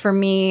know. Like, for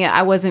me,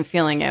 I wasn't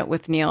feeling it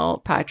with Neil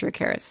Patrick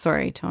Harris.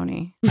 Sorry,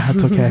 Tony.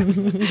 That's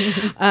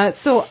okay.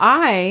 So,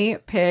 I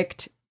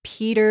picked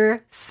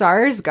Peter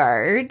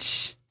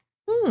Sarsgaard.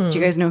 Do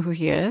you guys know who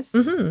he is?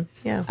 Mm-hmm.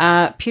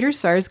 Yeah. Peter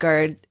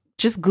Sarsgaard,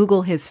 just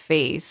Google his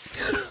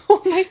face.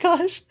 Oh my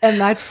gosh. And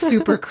that's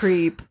super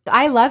creep.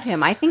 I love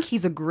him. I think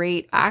he's a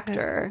great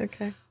actor.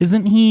 Okay.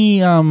 Isn't he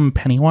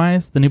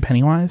Pennywise, the new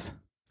Pennywise?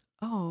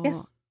 Oh.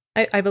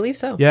 Yes. I believe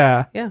so.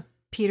 Yeah. Yeah.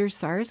 Peter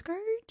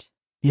Sarsgaard?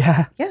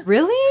 Yeah. Yeah.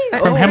 Really?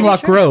 From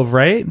Hemlock Grove,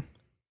 right?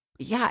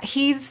 Yeah,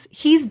 he's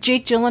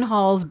Jake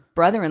Gyllenhaal's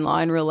brother-in-law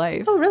in real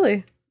life. Oh,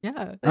 really?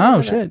 Yeah.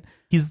 Oh, shit.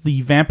 He's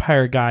the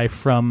vampire guy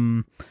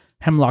from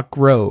Hemlock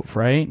Grove,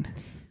 right?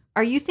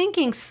 Are you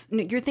thinking,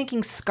 you're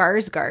thinking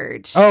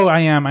Skarsgård? Oh,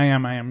 I am.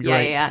 You're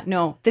right. Yeah.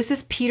 No, this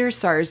is Peter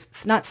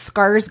not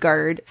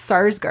Skarsgård,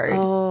 Sarsgaard.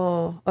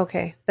 Oh,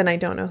 okay. Then I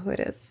don't know who it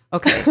is.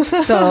 Okay,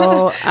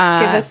 so Give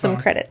us some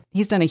credit.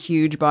 He's done a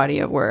huge body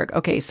of work.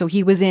 Okay, so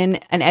he was in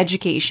An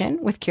Education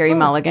with Carey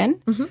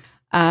Mulligan.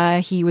 Mm-hmm.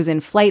 He was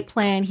in Flight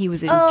Plan. He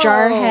was in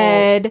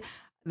Jarhead,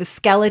 The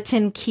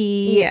Skeleton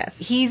Key. Yes.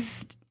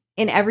 He's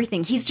in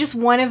everything. He's just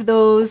one of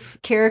those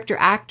character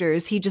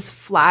actors. He just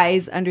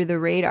flies under the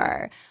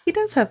radar. He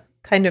does have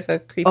kind of a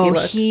creepy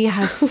look. He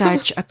has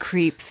such a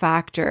creep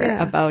factor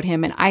about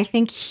him. And I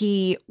think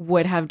he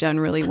would have done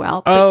really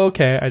well. Oh,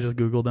 okay. I just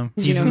Googled him.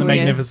 you He's know in The who he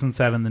is? Magnificent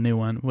Seven, the new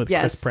one with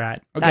Chris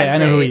Pratt. Okay, That's I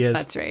know right. who he is.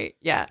 That's right.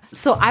 Yeah.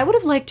 So I would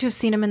have liked to have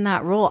seen him in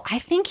that role. I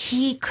think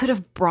he could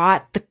have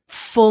brought the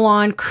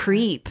full-on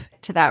creep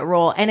to that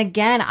role. And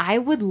again,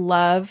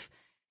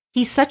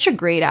 he's such a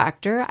great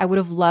actor. I would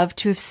have loved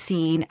to have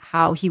seen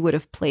how he would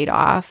have played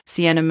off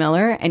Sienna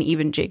Miller and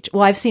even Jake.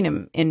 Well, I've seen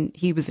him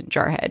he was in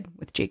Jarhead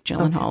with Jake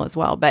Gyllenhaal as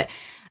well. But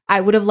I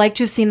would have liked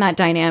to have seen that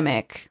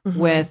dynamic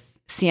with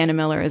Sienna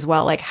Miller as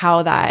well, like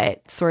how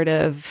that sort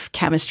of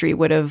chemistry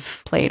would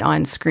have played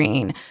on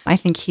screen. I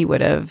think he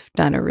would have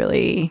done a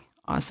really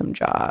awesome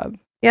job.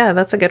 Yeah,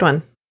 that's a good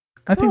one.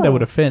 I think that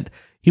would have fit.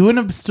 He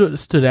wouldn't have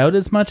stood out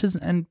as much as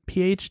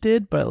NPH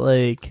did, but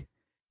like...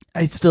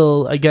 I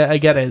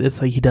get it.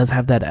 It's like he does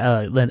have that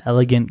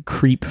elegant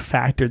creep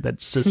factor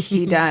that's just...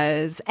 He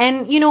does.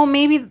 And, you know,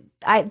 maybe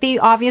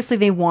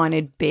they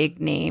wanted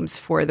big names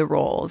for the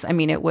roles. I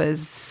mean, it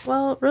was...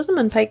 Well,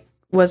 Rosamund Pike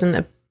wasn't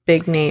a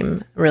big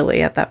name,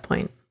 really, at that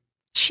point.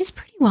 She's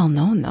pretty well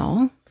known,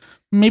 though.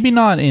 Maybe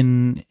not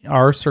in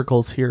our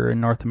circles here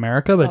in North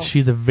America, but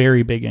she's a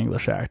very big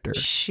English actor.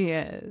 She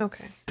is.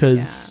 Okay.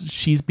 Because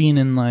she's been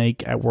in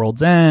like at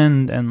World's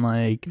End and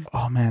like,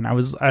 oh man,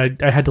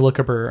 I had to look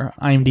up her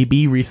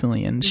IMDb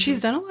recently, and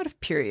She's done a lot of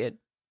period.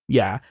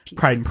 yeah, pieces.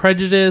 Pride and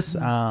Prejudice.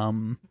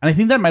 And I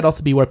think that might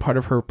also be what part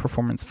of her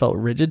performance felt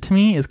rigid to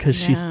me, is because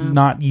she's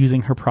not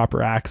using her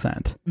proper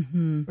accent.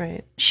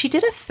 Right. She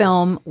did a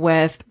film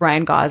with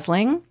Ryan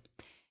Gosling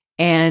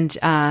and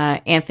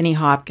Anthony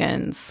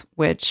Hopkins,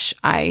 which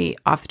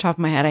off the top of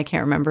my head, I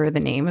can't remember the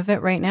name of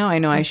it right now. I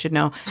know I should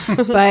know.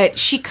 But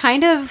she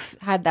kind of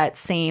had that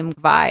same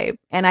vibe.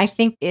 And I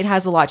think it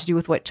has a lot to do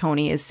with what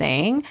Tony is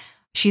saying.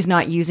 She's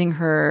not using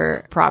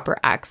her proper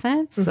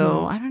accent.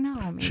 So I don't know.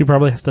 Maybe. She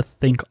probably has to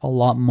think a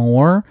lot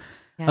more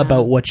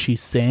about what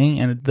she's saying,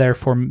 and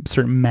therefore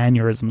certain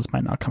mannerisms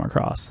might not come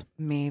across.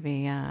 Maybe,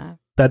 yeah.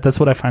 That's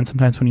what I find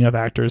sometimes when you have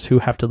actors who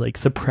have to like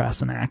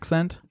suppress an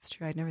accent. That's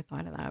true. I'd never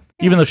thought of that.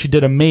 Even though she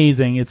did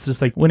amazing, it's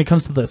just like when it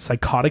comes to the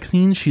psychotic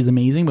scenes, she's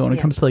amazing. But when it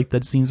comes to like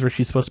the scenes where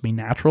she's supposed to be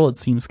natural, it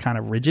seems kind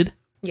of rigid.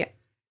 Yeah.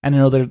 And I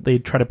know that they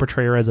try to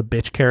portray her as a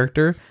bitch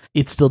character.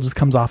 It still just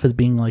comes off as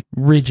being like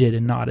rigid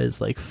and not as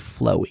like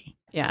flowy.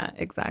 Yeah,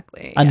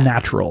 exactly.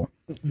 Unnatural.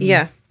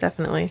 Yeah,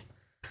 definitely.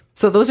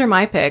 So those are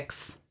my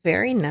picks.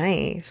 Very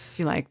nice.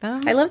 Do you like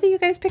them? I love that you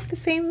guys picked the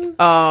same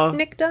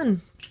Nick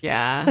Dunn.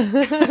 Yeah.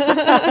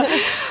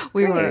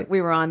 we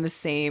were on the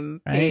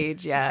same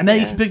page, yeah. And now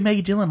you can pick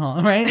Maggie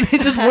Gyllenhaal, right?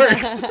 It just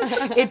works.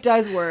 It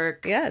does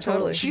work. Yeah,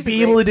 totally. She'd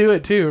be able to do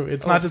it too.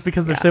 It's not just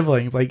because they're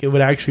siblings. Like it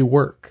would actually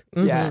work.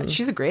 Yeah,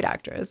 she's a great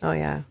actress. Oh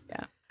yeah.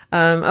 Yeah.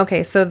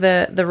 Okay, so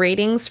the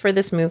ratings for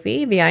this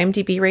movie, the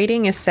IMDb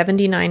rating is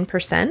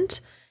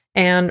 79%,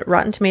 and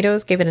Rotten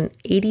Tomatoes gave it an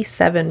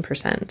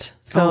 87%.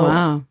 So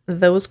wow.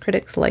 Those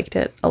critics liked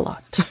it a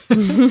lot.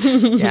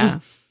 Yeah.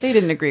 They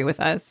didn't agree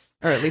with us,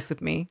 or at least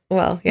with me.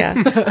 Well, yeah.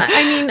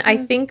 I mean, I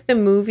think the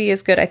movie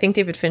is good. I think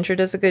David Fincher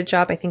does a good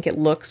job. I think it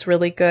looks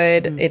really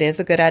good. It is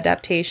a good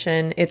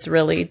adaptation. It's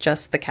really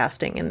just the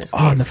casting in this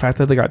case. Oh, and the fact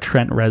that they got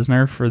Trent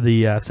Reznor for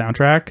the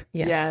soundtrack.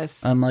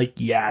 Yes. I'm like,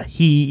 yeah,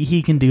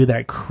 he can do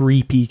that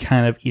creepy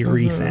kind of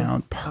eerie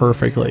sound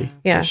perfectly.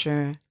 Yeah. For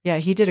sure. Yeah,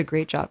 he did a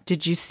great job.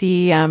 Did you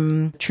see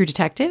True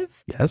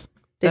Detective? Yes.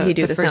 Did he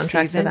do the first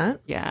soundtrack season? for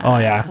that? Yeah. Oh,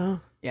 yeah. Oh.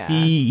 Yeah.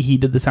 He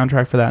did the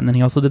soundtrack for that, and then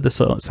he also did the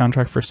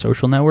soundtrack for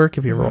Social Network,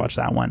 if you ever watched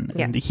that one.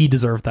 Yeah. And he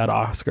deserved that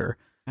Oscar.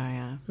 Oh,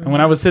 yeah. And when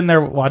I was sitting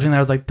there watching that, I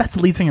was like, that's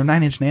the lead singer of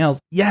Nine Inch Nails.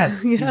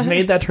 Yes, he's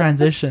made that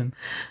transition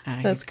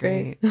That's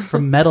great.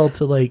 from metal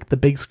to like the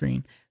big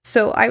screen.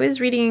 So I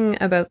was reading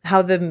about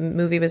how the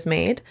movie was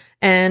made,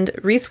 and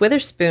Reese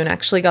Witherspoon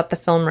actually got the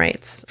film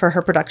rights for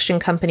her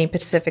production company,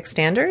 Pacific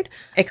Standard,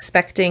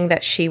 expecting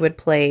that she would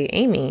play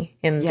Amy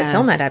in the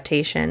film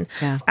adaptation.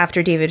 Yeah.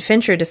 After David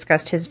Fincher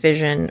discussed his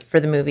vision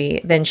for the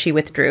movie, then she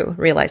withdrew,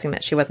 realizing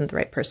that she wasn't the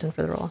right person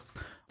for the role.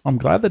 I'm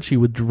glad that she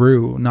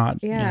withdrew, not,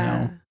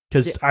 Yeah.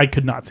 because I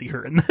could not see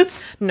her in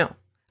this. No.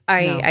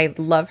 I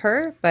love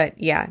her,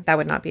 but yeah, that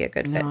would not be a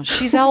good fit. No,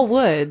 she's Elle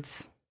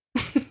Woods.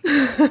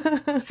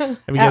 Have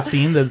you guys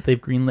seen that they've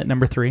greenlit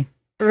number 3?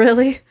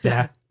 Really?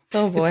 Yeah.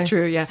 Oh boy. It's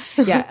true, yeah.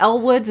 Yeah, Elle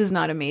Woods is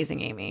not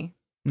amazing, Amy.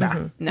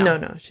 Nah.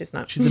 No, she's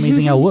not. She's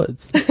amazing Elle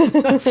Woods.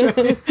 That's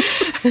right.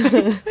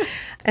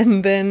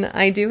 And then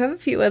I do have a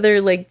few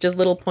other like just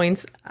little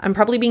points. I'm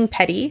probably being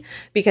petty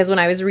because when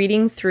I was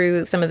reading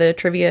through some of the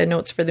trivia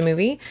notes for the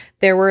movie,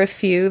 there were a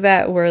few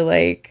that were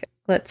like,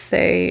 let's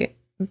say,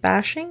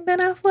 bashing Ben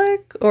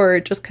Affleck or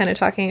just kind of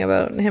talking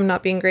about him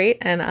not being great.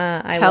 And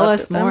I Tell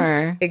loved us them.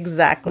 more.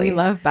 Exactly. We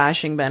love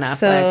bashing Ben Affleck.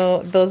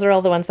 So those are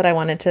all the ones that I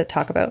wanted to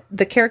talk about.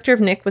 The character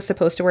of Nick was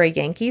supposed to wear a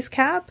Yankees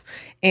cap,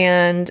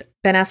 and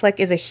Ben Affleck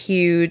is a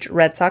huge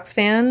Red Sox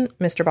fan,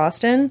 Mr.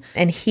 Boston,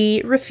 and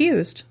he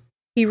refused.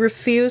 He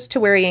refused to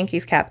wear a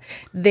Yankees cap.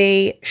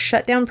 They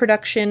shut down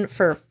production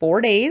for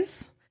 4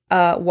 days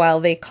while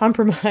they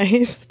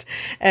compromised.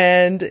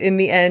 And in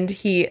the end,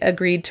 he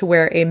agreed to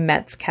wear a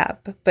Mets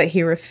cap, but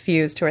he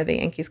refused to wear the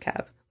Yankees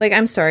cap. Like,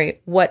 I'm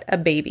sorry, what a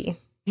baby.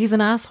 He's an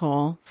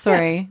asshole.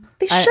 Sorry. Yeah.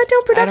 They shut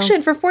down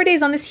production for 4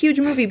 days on this huge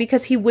movie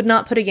because he would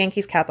not put a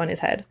Yankees cap on his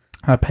head.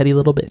 A petty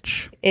little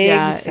bitch.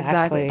 Yeah,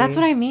 exactly. That's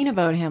what I mean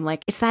about him.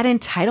 Like, it's that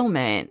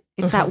entitlement.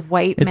 It's that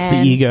white It's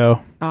man. the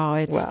ego.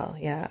 Oh, Well,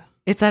 yeah.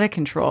 it's out of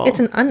control. It's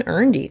an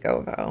unearned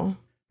ego, though.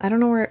 I don't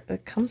know where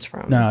it comes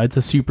from. No, it's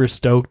a super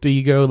stoked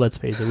ego. Let's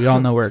face it. We all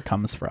know where it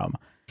comes from.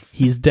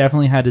 He's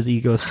definitely had his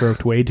ego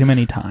stroked way too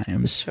many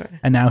times. Sure.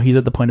 And now he's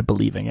at the point of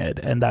believing it.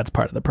 And that's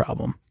part of the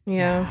problem.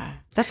 Yeah.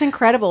 That's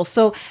incredible.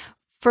 So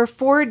for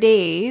 4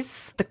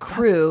 days, the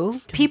crew,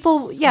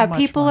 people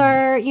much money.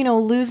 are,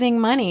 losing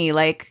money.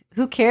 Like,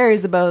 who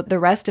cares about the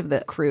rest of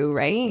the crew,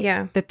 right?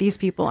 Yeah. That these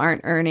people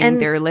aren't earning And-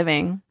 their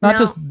living. Not Now-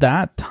 just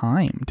that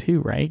time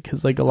too, right?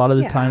 Because like a lot of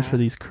the times for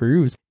these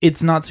crews,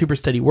 it's not super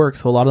steady work.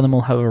 So a lot of them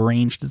will have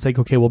arranged. It's like,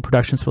 okay, well,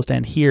 production's supposed to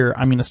end here.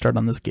 I'm going to start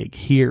on this gig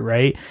here,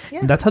 right? Yeah.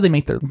 And that's how they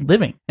make their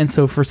living. And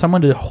so for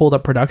someone to hold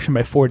up production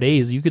by 4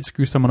 days, you could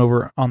screw someone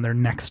over on their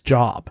next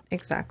job.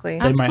 Exactly.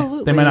 They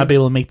Absolutely. might not be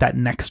able to make that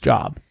next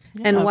job.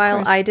 And of while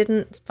course. I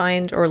didn't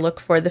find or look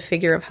for the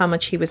figure of how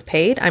much he was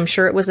paid, I'm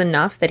sure it was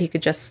enough that he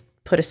could just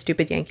put a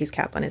stupid Yankees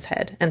cap on his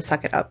head and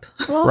suck it up.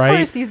 Well, of Right?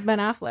 course, he's Ben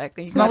Affleck.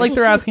 It's not like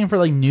they're asking for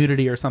like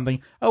nudity or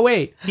something. Oh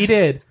wait, he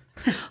did.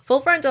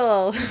 Full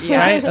frontal. Yeah.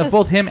 Right? Of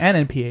both him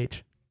and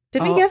NPH.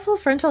 Did we get full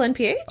frontal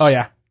NPH? Oh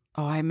yeah.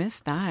 Oh, I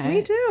missed that.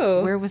 Me too.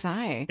 Where was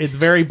I? It's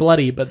very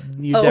bloody, but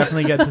you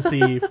definitely get to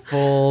see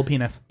full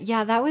penis.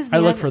 Yeah, that was. I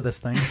look for this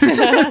thing.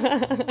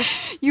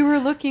 You were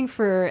looking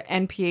for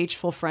NPH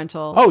full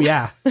frontal. Oh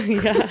yeah.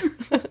 Yeah.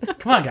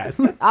 Come on, guys.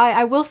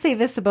 I will say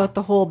this about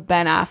the whole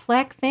Ben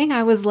Affleck thing.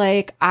 I was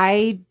like,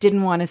 I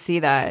didn't want to see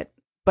that.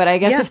 But I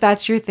guess Yeah. if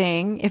that's your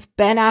thing, if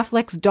Ben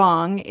Affleck's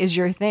dong is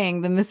your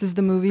thing, then this is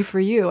the movie for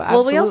you.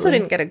 Well, we also Absolutely.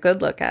 didn't get a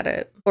good look at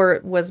it. Or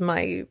it was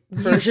my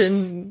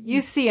version.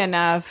 You see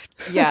enough.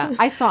 Yeah,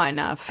 I saw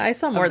enough. I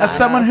saw more than As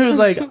someone who's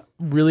like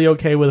really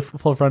okay with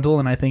full frontal,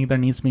 and I think there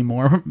needs to be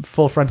more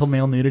full frontal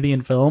male nudity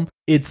in film,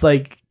 it's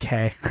like,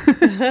 okay.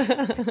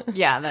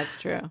 Yeah, that's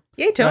true.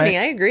 Yay, Tony, Right?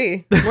 I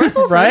agree. More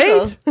full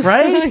Right? frontal.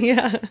 Right?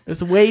 Yeah.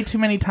 There's way too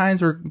many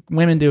times where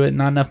women do it,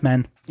 not enough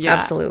men. Yeah,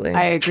 Absolutely.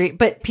 I agree.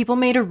 But people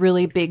made a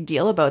really big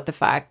deal about the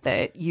fact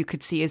that you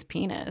could see his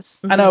penis.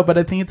 I know, but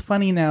I think it's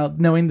funny now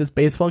knowing this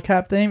baseball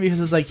cap thing because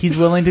it's like he's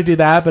willing to do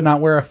that but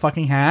not wear a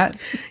fucking hat.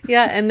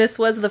 Yeah, and this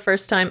was the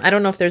first time, I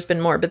don't know if there's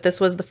been more, but this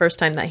was the first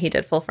time that he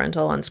did full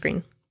frontal on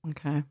screen.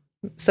 Okay.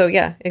 So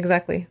yeah,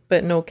 exactly,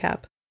 but no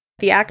cap.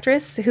 The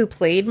actress who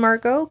played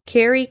Margot,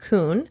 Carrie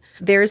Coon,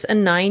 there's a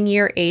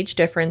 9-year age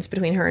difference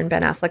between her and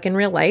Ben Affleck in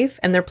real life,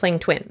 and they're playing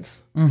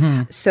twins.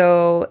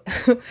 So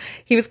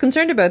he was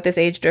concerned about this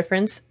age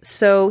difference,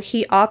 so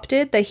he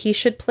opted that he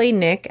should play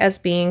Nick as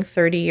being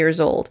 30 years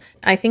old.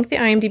 I think the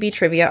IMDb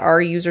trivia are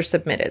user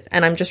submitted,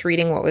 and I'm just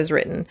reading what was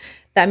written.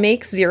 That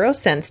makes zero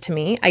sense to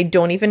me. I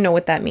don't even know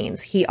what that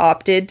means. He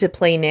opted to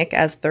play Nick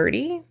as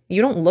 30?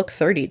 You don't look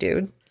 30,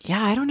 dude.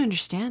 Yeah, I don't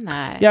understand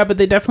that. Yeah, but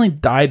they definitely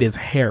dyed his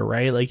hair,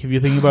 right? Like if you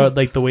think about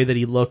like the way that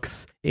he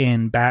looks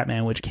in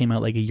Batman, which came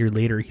out like a year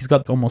later, he's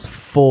got almost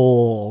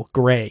full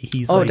gray.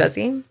 He's Oh, like, does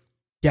he?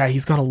 Yeah,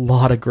 he's got a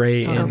lot of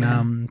gray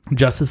in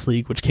Justice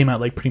League, which came out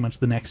like pretty much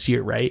the next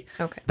year, right?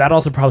 Okay. That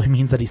also probably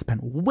means that he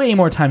spent way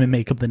more time in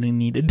makeup than he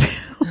needed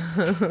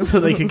to, so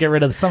they could get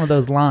rid of some of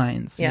those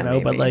lines, Yeah, you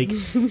know. But like,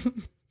 maybe.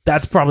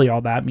 that's probably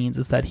all that means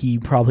is that he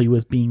probably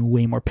was being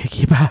way more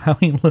picky about how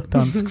he looked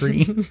on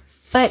screen.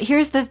 But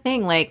here's the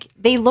thing, like,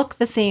 they look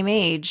the same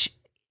age.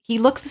 He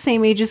looks the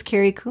same age as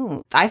Carrie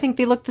Coon. I think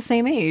they look the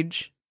same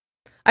age.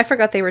 I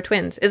forgot they were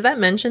twins. Is that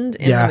mentioned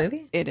in Yeah. the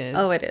movie? It is.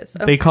 Oh, it is.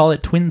 They call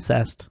it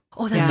twincest.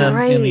 Oh, that's Yeah.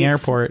 right. In the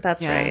airport.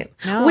 That's Yeah. right.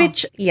 No.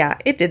 Which, yeah,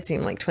 it did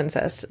seem like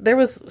twincest. There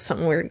was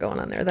something weird going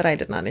on there that I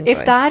did not enjoy.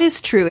 If that is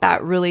true,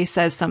 that really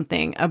says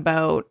something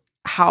about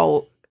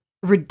how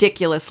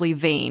ridiculously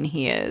vain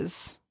he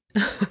is.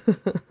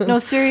 No,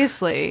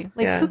 seriously.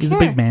 Like, Yeah. who He's cares?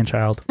 a big man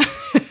child.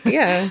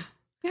 Yeah.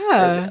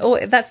 Yeah. Oh,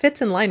 that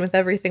fits in line with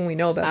everything we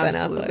know about Ben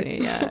Affleck.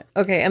 Absolutely, yeah.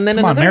 Okay, and then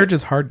Come on, another... marriage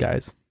is hard,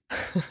 guys.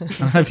 I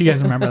don't know if you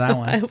guys remember that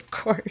one. Of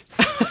course.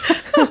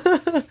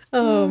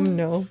 Oh,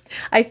 no.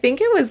 I think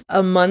it was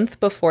a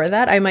month before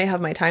that. I might have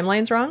my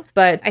timelines wrong,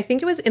 but I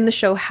think it was in the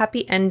show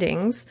Happy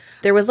Endings.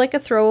 There was like a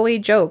throwaway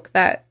joke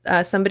that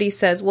somebody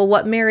says, well,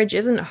 what marriage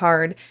isn't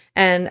hard?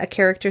 And a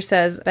character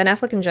says, Ben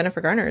Affleck and Jennifer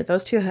Garner,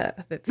 those two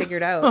have it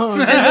figured out. And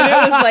then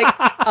it was like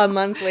a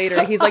month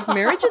later. He's like,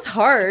 marriage is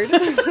hard.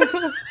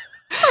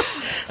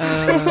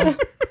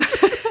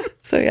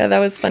 So yeah, that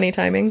was funny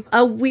timing.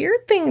 A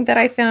weird thing that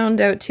I found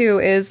out too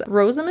is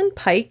Rosamund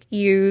Pike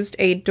used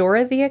a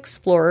Dora the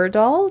Explorer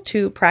doll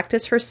to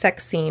practice her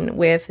sex scene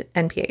with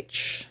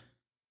NPH.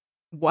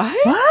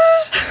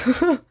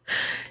 What?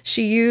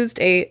 She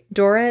used a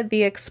Dora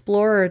the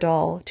Explorer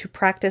doll to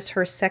practice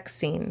her sex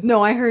scene.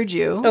 No, I heard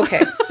you.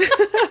 Okay.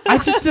 I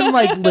just am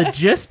like,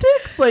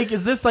 logistics? Like,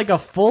 is this like a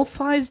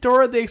full-size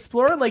Dora the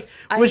Explorer? Like,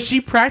 was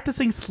she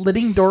practicing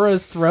slitting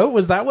Dora's throat?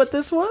 Was that what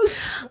this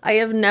was? I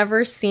have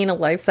never seen a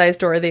life-size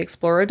Dora the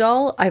Explorer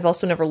doll. I've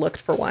also never looked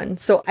for one.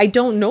 So I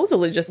don't know the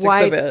logistics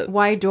of it.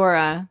 Why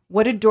Dora?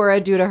 What did Dora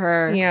do to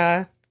her?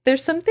 Yeah.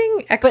 There's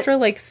something extra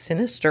like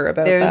sinister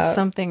about There's that.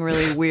 something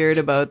really weird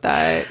about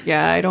that.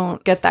 Yeah, I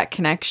don't get that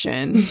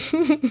connection.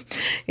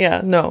 Yeah,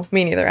 no,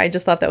 me neither. I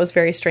just thought that was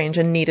very strange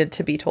and needed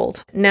to be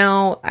told.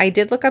 Now, I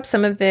did look up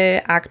some of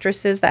the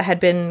actresses that had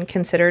been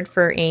considered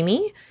for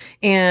Amy,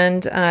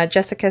 and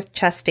Jessica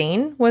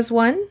Chastain was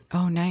one.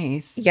 Oh,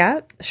 nice. Yeah,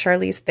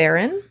 Charlize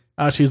Theron,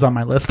 She's on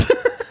my list.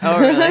 Oh,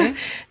 really?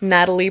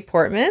 Natalie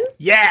Portman,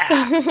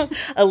 Yeah.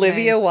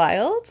 Olivia Nice.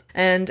 Wilde,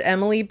 and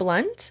Emily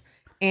Blunt,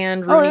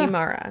 and Rooney yeah.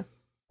 Mara.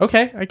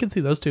 Okay, I can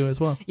see those two as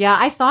well. Yeah,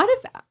 I thought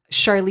if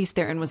Charlize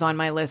Theron was on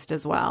my list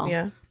as well.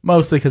 Yeah.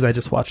 Mostly because I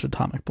just watched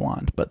Atomic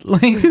Blonde, but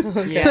like,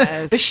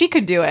 Yeah. But she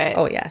could do it.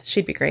 Oh, yeah,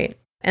 she'd be great.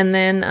 And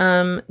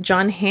then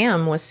John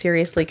Hamm was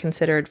seriously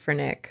considered for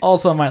Nick.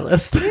 also on my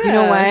list. You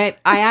know what?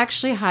 I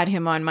actually had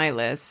him on my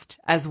list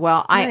as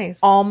well. Nice.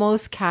 I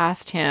almost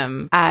cast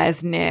him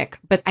as Nick,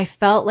 but I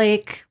felt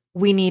like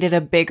we needed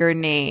a bigger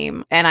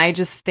name. And I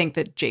just think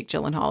that Jake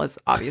Gyllenhaal is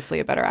obviously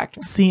a better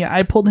actor. See,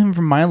 I pulled him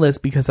from my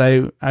list because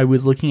I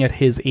was looking at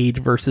his age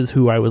versus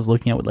who I was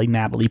looking at with like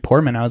Natalie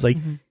Portman. I was like,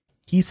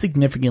 he's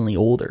significantly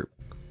older.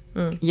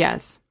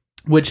 Yes.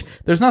 Which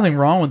there's nothing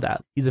wrong with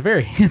that. He's a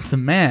very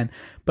handsome man,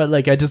 but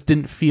like I just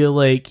didn't feel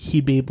like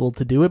he'd be able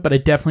to do it. But I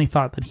definitely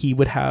thought that he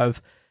would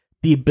have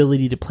the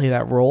ability to play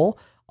that role.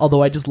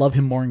 Although I just love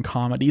him more in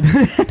comedy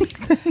than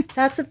anything.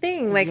 That's the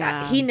thing.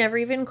 Like, he never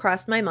even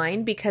crossed my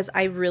mind because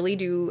I really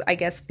do, I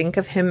guess, think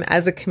of him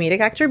as a comedic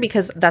actor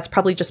because that's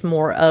probably just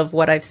more of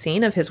what I've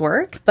seen of his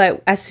work.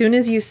 But as soon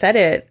as you said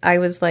it, I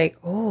was like,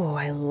 oh,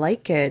 I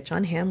like it.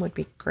 John Hamm would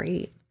be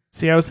great.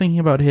 See, I was thinking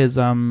about his, he's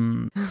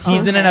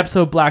in an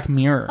episode of Black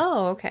Mirror.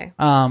 Oh, okay.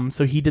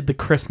 So he did the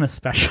Christmas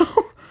special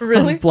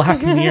Really? of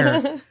Black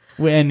Mirror.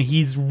 When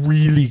he's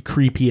really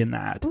creepy in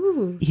that.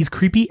 Ooh. He's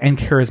creepy and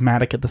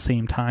charismatic at the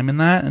same time in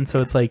that. And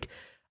so it's like,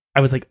 I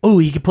was like, oh,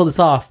 he could pull this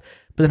off.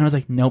 But then I was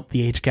like, nope,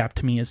 the age gap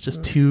to me is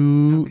just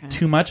too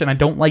much. And I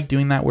don't like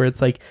doing that where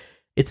it's like,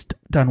 it's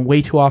done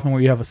way too often where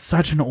you have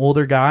such an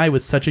older guy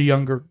with such a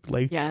younger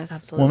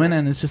woman.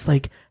 And it's just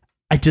like,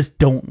 I just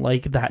don't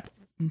like that.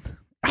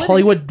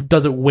 Hollywood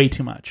does it way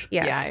too much.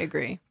 Yeah, I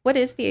agree. What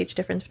is the age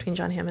difference between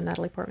John Hamm and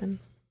Natalie Portman?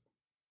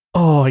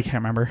 Oh, I can't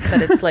remember.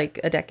 But it's like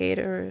a decade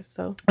or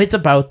so. It's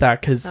about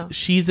that because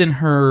she's in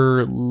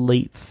her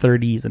late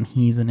 30s and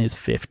he's in his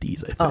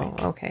 50s, I think.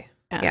 Oh, okay.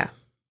 Yeah,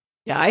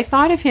 I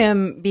thought of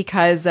him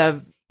because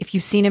of, if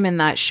you've seen him in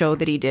that show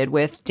that he did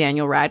with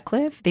Daniel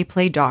Radcliffe, they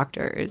play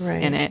doctors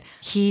in it.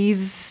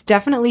 He's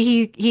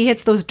definitely, he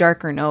hits those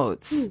darker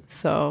notes.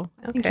 So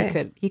I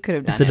think he could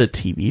have done it. Is it a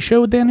TV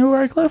show with Daniel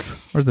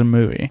Radcliffe or is it a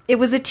movie? It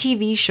was a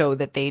TV show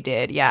that they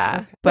did, yeah.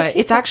 Okay. But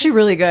it's actually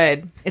really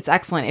good. It's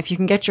excellent. If you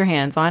can get your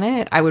hands on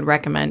it, I would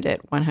recommend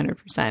it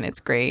 100%. It's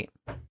great.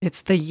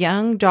 It's the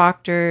Young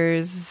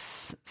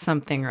Doctors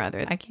something or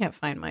other. I can't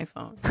find my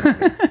phone.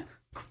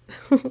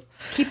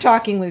 Keep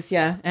talking,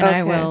 Lucia, and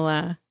I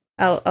will...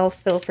 I'll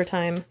fill for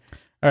time.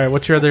 All right,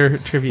 what's your other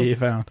trivia you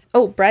found?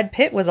 Oh, Brad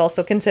Pitt was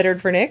also considered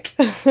for Nick,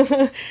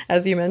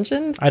 as you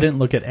mentioned. I didn't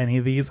look at any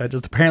of these. I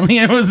just apparently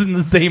I was in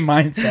the same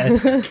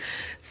mindset.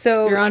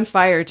 So you're on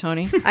fire,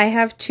 Tony. I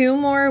have two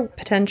more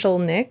potential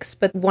Nicks,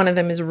 but one of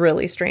them is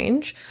really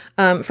strange.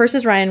 First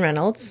is Ryan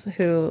Reynolds,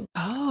 who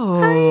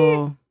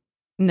no,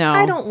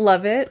 I don't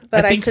love it,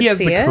 but I think could he has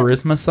see the it.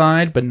 charisma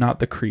side, but not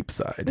the creep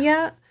side.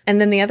 Yeah. And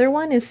then the other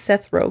one is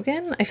Seth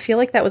Rogen. I feel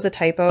like that was a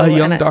typo. A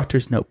Young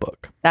Doctor's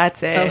Notebook.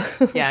 That's it.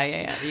 Oh.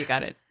 Yeah. You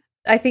got it.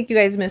 I think you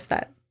guys missed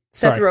that.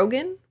 Seth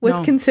Rogen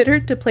was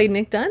considered to play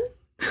Nick Dunn.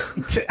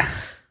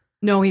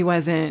 No, he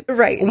wasn't.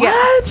 Right.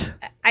 What?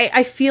 Yeah.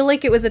 I feel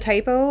like it was a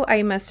typo.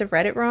 I must have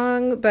read it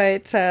wrong,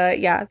 but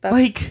yeah. That's...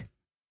 Like,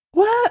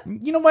 what?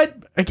 You know what?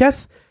 I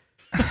guess...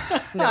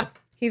 No.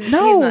 He's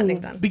not Nick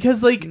Dunn.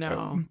 Because, like...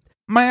 No.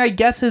 My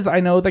guess is I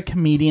know that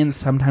comedians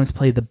sometimes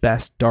play the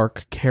best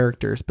dark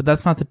characters, but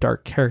that's not the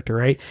dark character,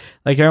 right?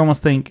 Like I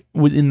almost think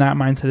in that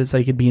mindset, it's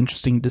like it'd be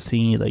interesting to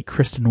see like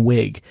Kristen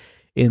Wiig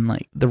in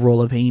like the role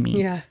of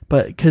Amy. Yeah.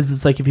 But because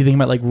it's like if you think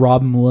about like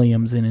Robin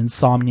Williams in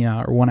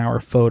Insomnia or 1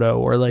 Hour Photo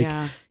or like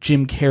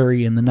Jim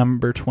Carrey in The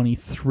Number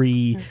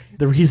 23,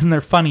 the reason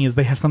they're funny is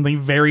they have something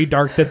very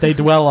dark that they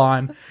dwell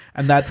on,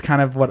 and that's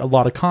kind of what a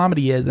lot of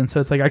comedy is. And so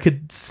it's like I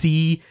could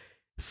see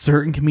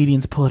certain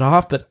comedians pull it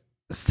off, but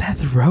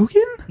Seth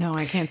Rogen? No,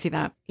 I can't see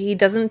that. He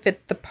doesn't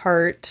fit the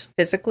part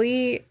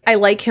physically. I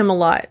like him a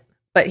lot,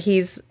 but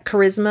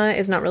charisma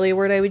is not really a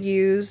word I would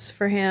use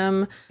for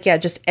him. Yeah,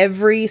 just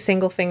every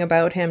single thing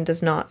about him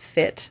does not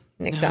fit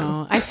Nick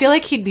Dunn. I feel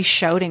like he'd be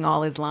shouting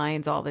all his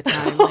lines all the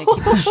time. Like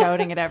he'd be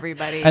shouting at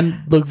everybody.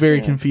 And look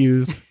very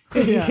confused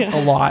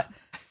a lot.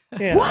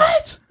 Yeah.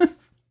 What?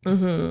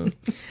 Mm-hmm.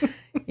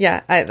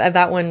 Yeah,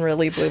 that one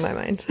really blew my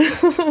mind.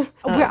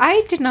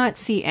 I did not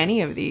see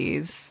any of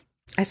these.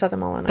 I saw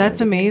them all on That's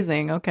IMDb.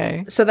 Amazing.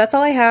 Okay. So that's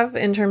all I have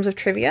in terms of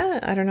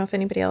trivia. I don't know if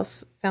anybody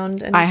else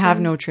found anything. I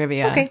have no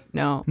trivia. Okay.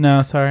 No,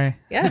 sorry.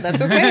 Yeah,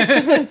 that's okay.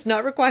 It's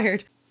not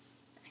required.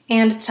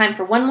 And it's time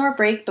for one more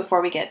break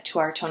before we get to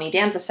our Tony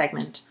Danza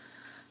segment.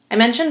 I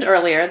mentioned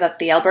earlier that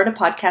the Alberta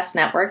Podcast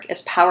Network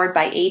is powered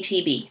by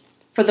ATB.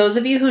 For those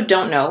of you who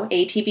don't know,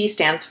 ATB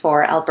stands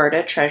for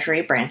Alberta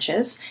Treasury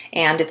Branches,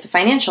 and it's a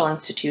financial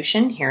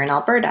institution here in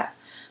Alberta.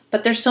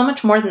 But there's so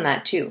much more than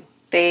that, too.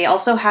 They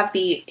also have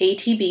the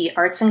ATB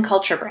Arts and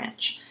Culture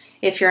Branch.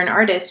 If you're an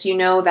artist, you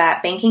know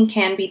that banking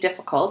can be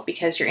difficult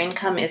because your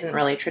income isn't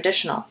really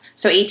traditional.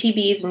 So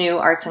ATB's new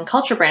Arts and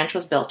Culture Branch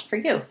was built for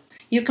you.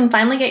 You can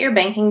finally get your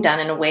banking done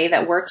in a way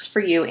that works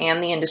for you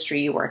and the industry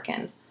you work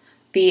in.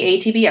 The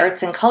ATB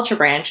Arts and Culture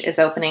Branch is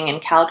opening in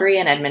Calgary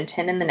and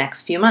Edmonton in the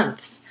next few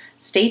months.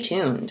 Stay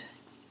tuned.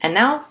 And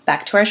now,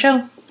 back to our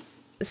show.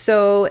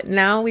 So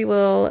now we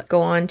will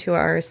go on to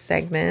our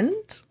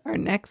segment. Our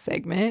next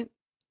segment.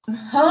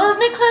 Hold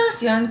me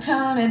close, young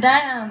Tony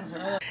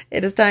Danza.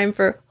 It is time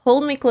for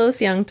Hold Me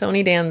Close, Young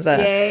Tony Danza.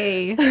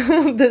 Yay.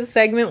 The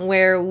segment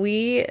where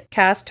we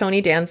cast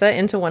Tony Danza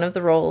into one of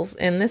the roles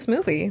in this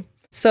movie.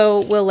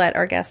 So we'll let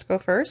our guest go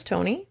first,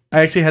 Tony.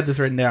 I actually had this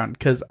written down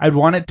because I'd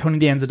wanted Tony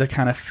Danza to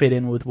kind of fit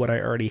in with what I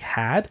already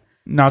had.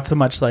 Not so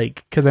much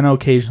like, because I know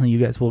occasionally you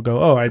guys will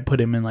go, oh, I'd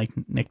put him in like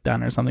Nick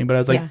Dunn or something. But I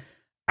was like,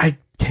 I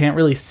can't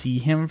really see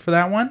him for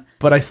that one.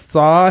 But I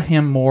saw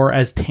him more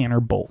as Tanner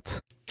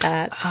Bolt.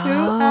 That's who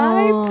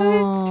I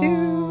put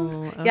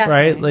too. Okay. Yeah.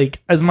 Right?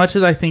 Like, as much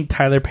as I think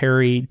Tyler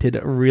Perry did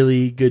a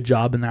really good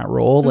job in that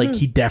role, like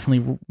he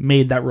definitely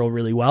made that role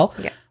really well.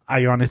 Yeah.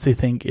 I honestly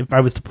think if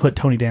I was to put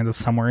Tony Danza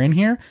somewhere in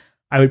here,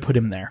 I would put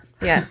him there.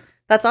 Yeah.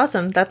 That's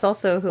awesome. That's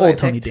also who I Old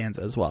picked. Tony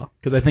Danza as well.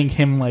 Because I think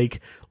him like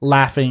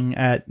laughing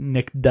at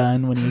Nick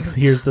Dunn when he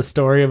hears the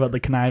story about the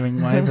conniving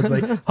wife, it's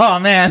like, oh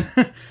man.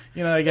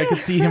 You know, like I could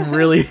see him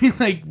really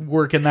like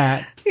working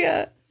that.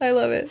 Yeah. I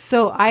love it.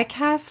 So I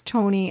cast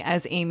Tony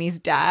as Amy's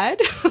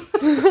dad.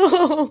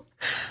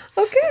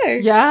 Okay.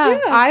 Yeah.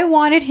 I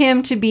wanted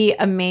him to be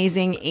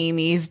amazing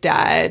Amy's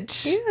dad.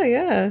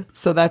 Yeah.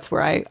 So that's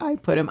where I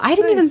put him. I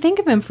didn't even think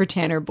of him for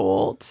Tanner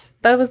Bolt.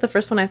 That was the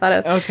first one I thought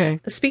of.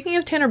 Okay. Speaking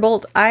of Tanner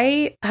Bolt,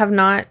 I have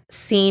not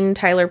seen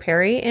Tyler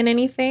Perry in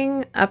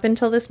anything up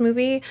until this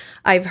movie.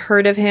 I've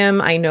heard of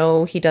him. I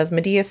know he does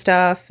Medea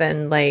stuff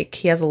and like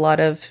he has a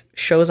lot of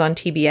shows on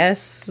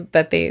TBS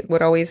that they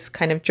would always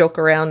kind of joke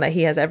around that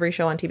he has every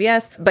show on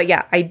TBS. But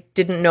yeah, I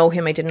didn't know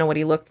him. I didn't know what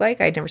he looked like.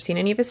 I'd never seen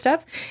any of his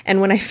stuff. And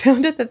when I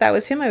found out that that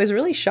was him, I was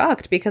really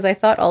shocked because I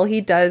thought all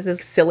he does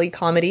is silly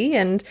comedy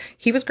and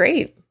he was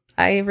great.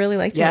 I really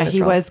liked him. Yeah,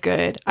 he was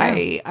good.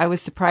 Yeah. I was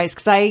surprised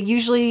because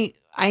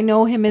I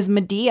know him as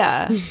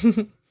Medea.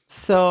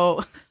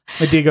 So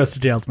Medea Goes to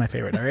Jail is my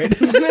favorite, all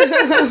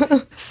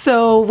right?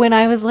 So when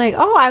I was like,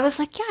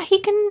 yeah, he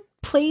can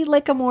play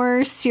like a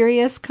more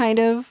serious kind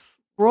of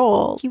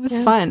role. He was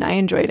fun. I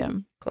enjoyed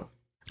him. Cool.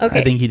 Okay.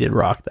 I think he did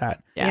rock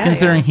that. Yeah.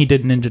 Considering he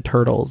did Ninja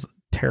Turtles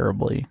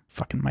terribly.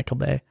 Fucking Michael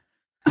Bay.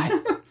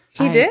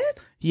 He did?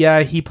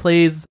 Yeah, he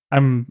plays,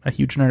 I'm a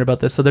huge nerd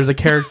about this. So there's a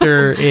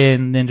character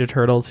in Ninja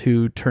Turtles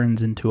who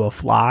turns into a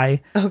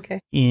fly. Okay.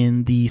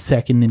 In the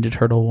second Ninja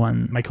Turtle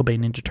one, Michael Bay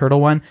Ninja Turtle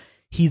one.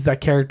 He's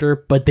that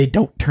character, but they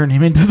don't turn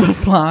him into the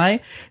fly.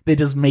 They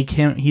just make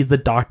him, he's the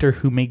doctor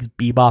who makes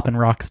Bebop and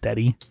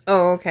Rocksteady.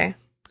 Oh, okay.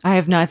 I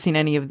have not seen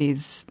any of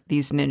these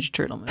Ninja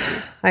Turtle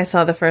movies. I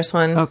saw the first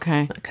one.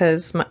 Okay.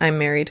 Because I'm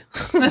married.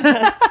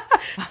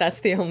 That's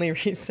the only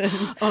reason.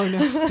 Oh, no.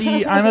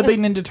 See, I'm a big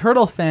Ninja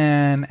Turtle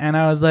fan, and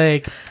I was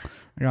like,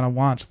 I gotta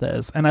watch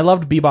this. And I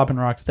loved Bebop and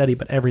Rocksteady,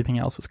 but everything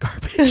else was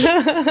garbage.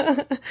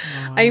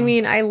 I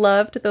mean, I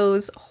loved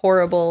those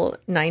horrible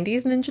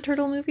 90s Ninja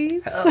Turtle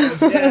movies.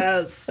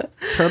 Yes.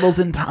 Turtles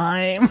in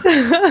Time.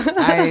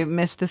 I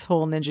missed this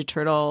whole Ninja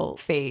Turtle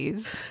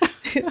phase.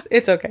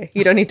 It's okay.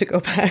 You don't need to go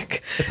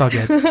back. It's all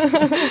good.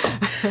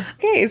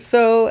 Okay,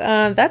 so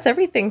that's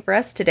everything for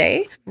us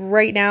today.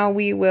 Right now,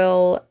 we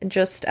will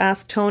just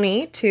ask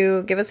Tony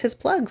to give us his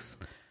plugs.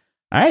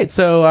 All right,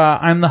 so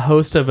I'm the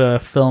host of a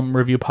film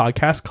review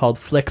podcast called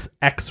Flicks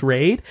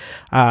X-Rayed.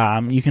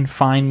 You can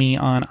find me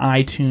on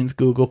iTunes,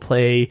 Google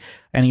Play,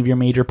 any of your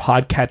major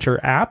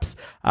podcatcher apps.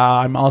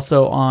 I'm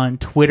also on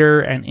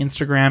Twitter and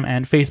Instagram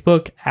and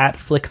Facebook at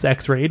Flicks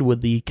X-Rayed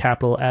with the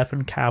capital F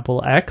and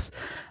capital X.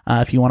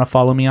 If you want to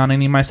follow me on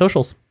any of my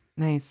socials.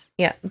 Nice.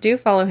 Yeah, do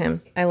follow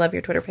him. I love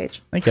your Twitter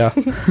page. Thank you.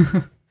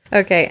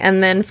 Okay,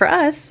 and then for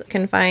us, you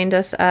can find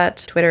us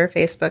at Twitter,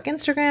 Facebook,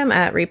 Instagram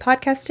at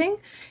Repodcasting.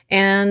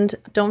 And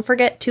don't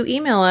forget to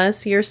email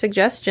us your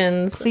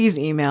suggestions. Please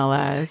email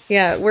us.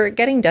 Yeah, we're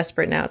getting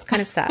desperate now. It's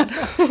kind of sad.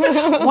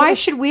 Why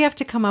should we have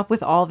to come up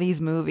with all these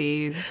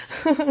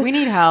movies? We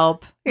need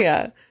help.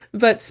 Yeah.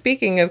 But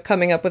speaking of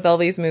coming up with all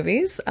these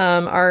movies,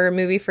 our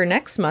movie for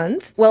next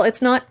month, well,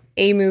 it's not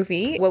a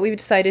movie. What we've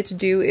decided to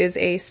do is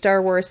a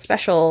Star Wars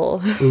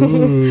special.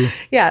 Ooh.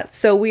 Yeah,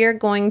 so we are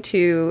going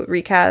to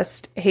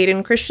recast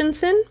Hayden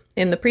Christensen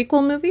in the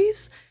prequel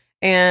movies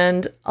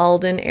and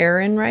Alden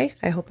Ehrenreich,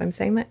 I hope I'm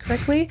saying that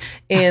correctly,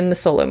 in the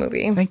Solo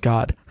movie. Thank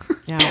God.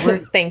 Yeah,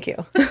 Thank you.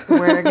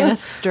 we're going to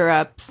stir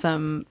up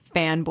some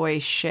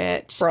fanboy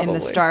shit in Probably. the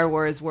Star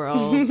Wars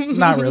world.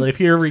 Not really. If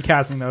you're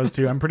recasting those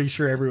two, I'm pretty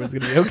sure everyone's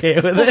going to be okay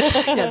with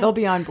it. Yeah, they'll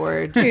be on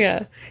board.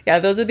 Yeah,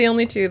 those are the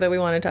only two that we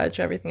want to touch.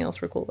 Everything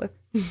else we're cool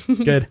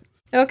with. Good.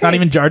 Okay. Not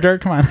even Jar Jar?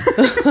 Come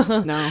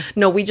on.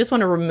 No, we just want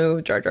to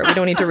remove Jar Jar. We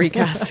don't need to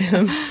recast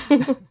him.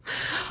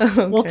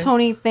 Okay. Well,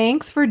 Tony,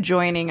 thanks for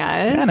joining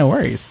us. Yeah, no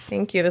worries.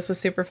 Thank you. This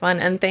was super fun.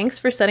 And thanks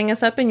for setting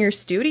us up in your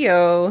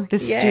studio.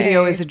 This Yay.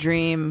 studio is a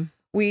dream.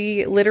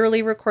 We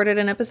literally recorded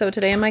an episode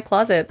today in my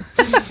closet.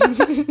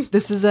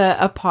 This is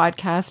a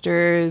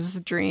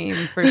podcaster's dream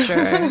for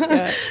sure.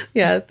 Yeah.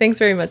 Yeah. Thanks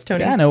very much,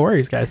 Tony. Yeah, no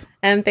worries, guys.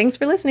 And thanks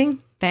for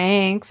listening.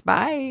 Thanks.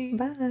 Bye.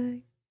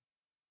 Bye.